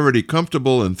general is already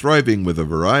comfortable and thriving with a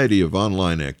variety of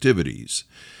online activities.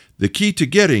 The key to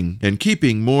getting and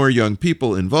keeping more young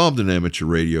people involved in amateur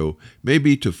radio may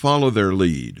be to follow their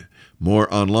lead.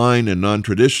 More online and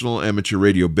non-traditional amateur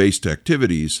radio-based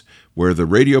activities, where the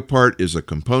radio part is a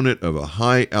component of a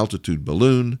high-altitude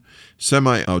balloon,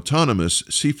 semi-autonomous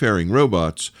seafaring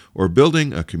robots, or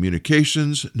building a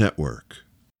communications network.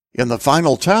 In the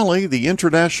final tally, the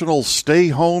International Stay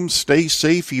Home, Stay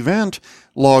Safe event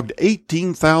logged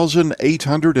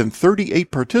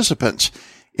 18,838 participants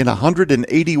in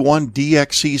 181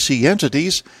 DXCC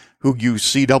entities who use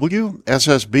CW,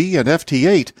 SSB, and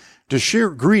FT8 to share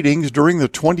greetings during the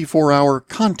 24-hour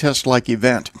contest-like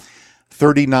event.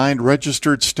 39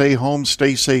 registered Stay Home,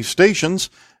 Stay Safe stations,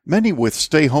 many with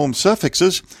Stay Home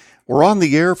suffixes, were on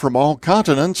the air from all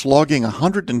continents, logging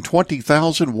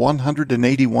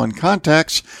 120,181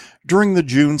 contacts during the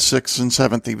June 6th and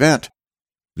 7th event.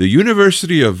 The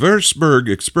University of Würzburg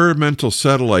Experimental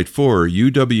Satellite 4,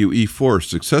 UWE-4,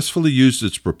 successfully used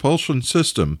its propulsion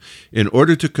system in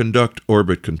order to conduct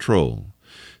orbit control.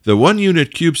 The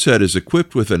one-unit CubeSat is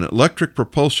equipped with an electric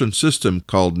propulsion system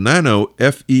called Nano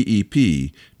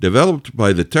FEEP, developed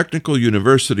by the Technical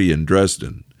University in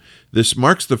Dresden. This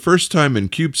marks the first time in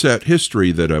CubeSat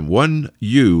history that a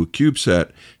 1U CubeSat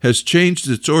has changed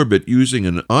its orbit using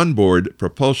an onboard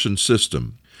propulsion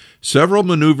system. Several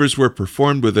maneuvers were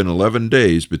performed within 11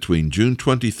 days between June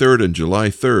 23rd and July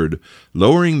 3rd,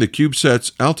 lowering the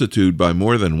CubeSat's altitude by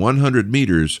more than 100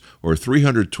 meters, or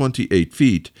 328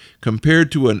 feet,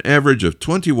 compared to an average of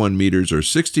 21 meters or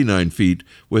 69 feet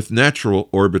with natural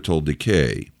orbital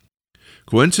decay.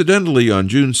 Coincidentally, on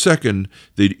June 2nd,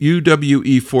 the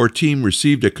UWE-4 team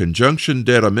received a conjunction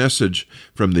data message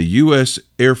from the U.S.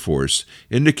 Air Force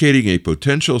indicating a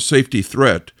potential safety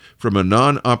threat from a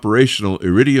non-operational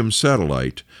Iridium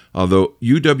satellite, although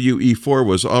UWE-4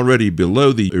 was already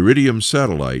below the Iridium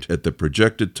satellite at the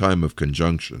projected time of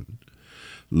conjunction.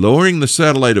 Lowering the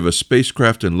satellite of a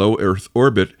spacecraft in low Earth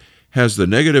orbit has the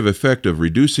negative effect of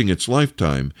reducing its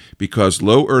lifetime because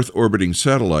low Earth orbiting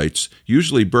satellites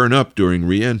usually burn up during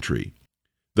re-entry.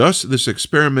 Thus, this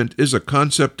experiment is a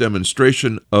concept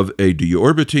demonstration of a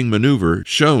deorbiting maneuver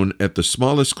shown at the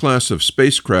smallest class of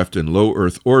spacecraft in low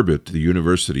Earth orbit, the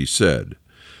university said.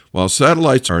 While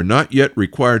satellites are not yet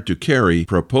required to carry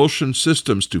propulsion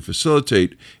systems to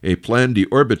facilitate a planned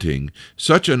deorbiting,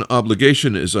 such an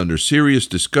obligation is under serious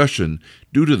discussion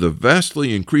due to the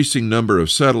vastly increasing number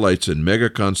of satellites in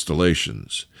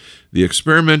megaconstellations. The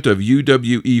experiment of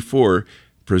UWE-4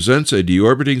 presents a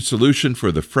deorbiting solution for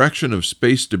the fraction of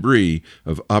space debris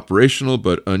of operational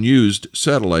but unused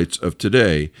satellites of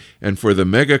today and for the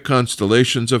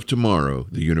megaconstellations of tomorrow,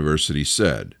 the university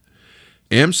said.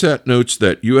 AMSAT notes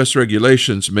that U.S.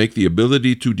 regulations make the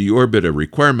ability to deorbit a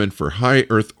requirement for high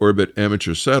Earth orbit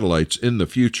amateur satellites in the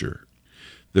future.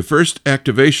 The first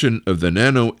activation of the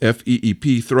Nano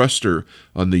FEEP thruster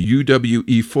on the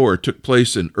UWE-4 took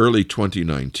place in early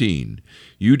 2019.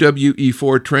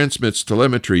 UWE-4 transmits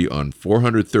telemetry on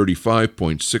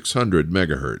 435.600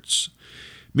 MHz.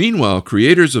 Meanwhile,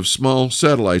 creators of small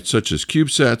satellites such as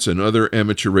CubeSats and other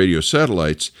amateur radio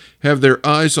satellites have their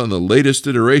eyes on the latest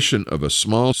iteration of a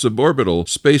small suborbital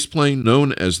spaceplane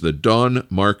known as the Dawn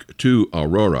Mark II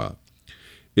Aurora.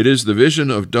 It is the vision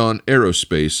of Dawn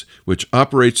Aerospace, which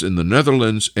operates in the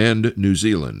Netherlands and New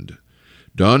Zealand.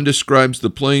 Dawn describes the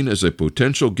plane as a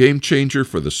potential game-changer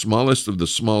for the smallest of the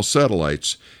small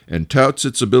satellites and touts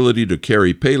its ability to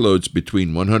carry payloads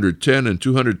between 110 and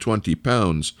 220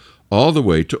 pounds all the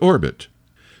way to orbit.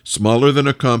 Smaller than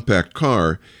a compact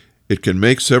car, it can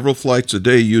make several flights a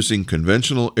day using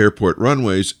conventional airport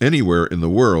runways anywhere in the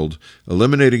world,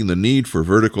 eliminating the need for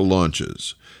vertical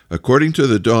launches. According to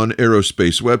the Dawn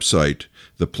Aerospace website,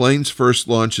 the plane's first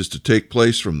launch is to take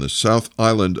place from the South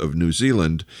Island of New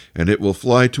Zealand, and it will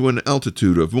fly to an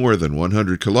altitude of more than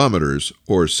 100 kilometers,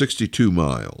 or 62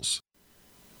 miles.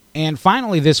 And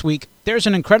finally this week, there's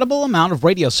an incredible amount of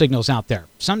radio signals out there.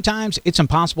 Sometimes it's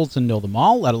impossible to know them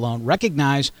all, let alone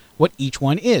recognize what each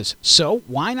one is. So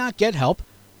why not get help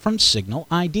from Signal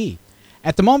ID?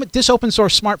 At the moment, this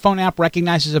open-source smartphone app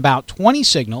recognizes about 20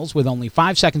 signals with only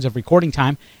 5 seconds of recording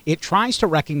time. It tries to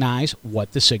recognize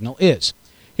what the signal is.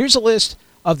 Here's a list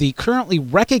of the currently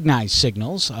recognized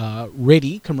signals.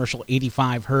 RTTY, commercial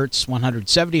 85 Hz,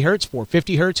 170 Hz,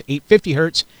 450 Hz, 850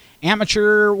 Hz,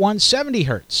 amateur 170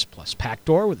 Hz, plus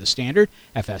Pactor with the standard,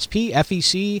 FSP,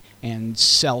 FEC, and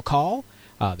cell call.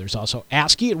 There's also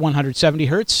ASCII at 170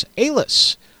 Hz,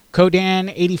 ALIS,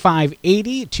 Codan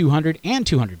 8580, 200 and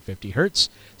 250 Hz,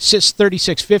 CIS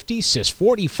 3650, CIS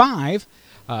 45,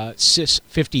 CIS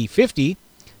 5050,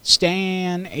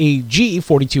 Stan AG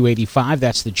 4285,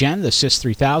 that's the Gen, the CIS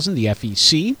 3000, the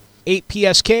FEC,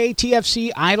 8PSK,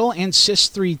 TFC, Idle, and CIS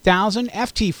 3000,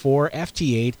 FT4,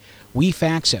 FT8,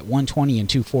 WeFax at 120 and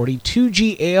 240,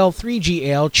 2GAL,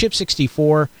 3GAL, Chip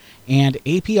 64, and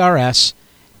APRS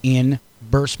in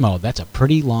burst mode. That's a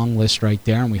pretty long list right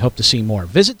there, and we hope to see more.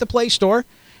 Visit the Play Store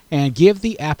and give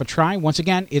the app a try. Once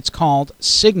again, it's called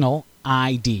Signal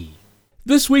ID.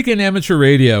 This Week in Amateur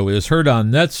Radio is heard on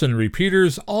nets and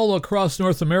repeaters all across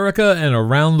North America and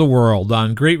around the world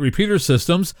on great repeater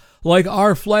systems like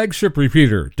our flagship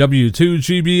repeater,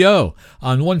 W2GBO,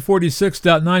 on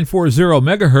 146.940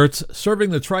 MHz, serving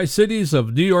the Tri-Cities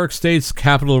of New York State's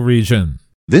capital region.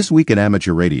 This Week in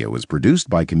Amateur Radio is produced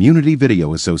by Community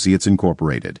Video Associates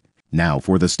Incorporated. Now,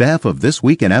 for the staff of This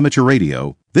Week in Amateur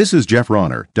Radio, this is Jeff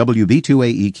Ronner,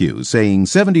 WB2AEQ, saying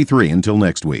 73 until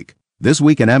next week. This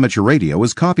Week in Amateur Radio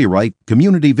is copyright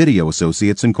Community Video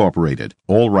Associates Incorporated.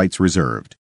 All rights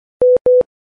reserved.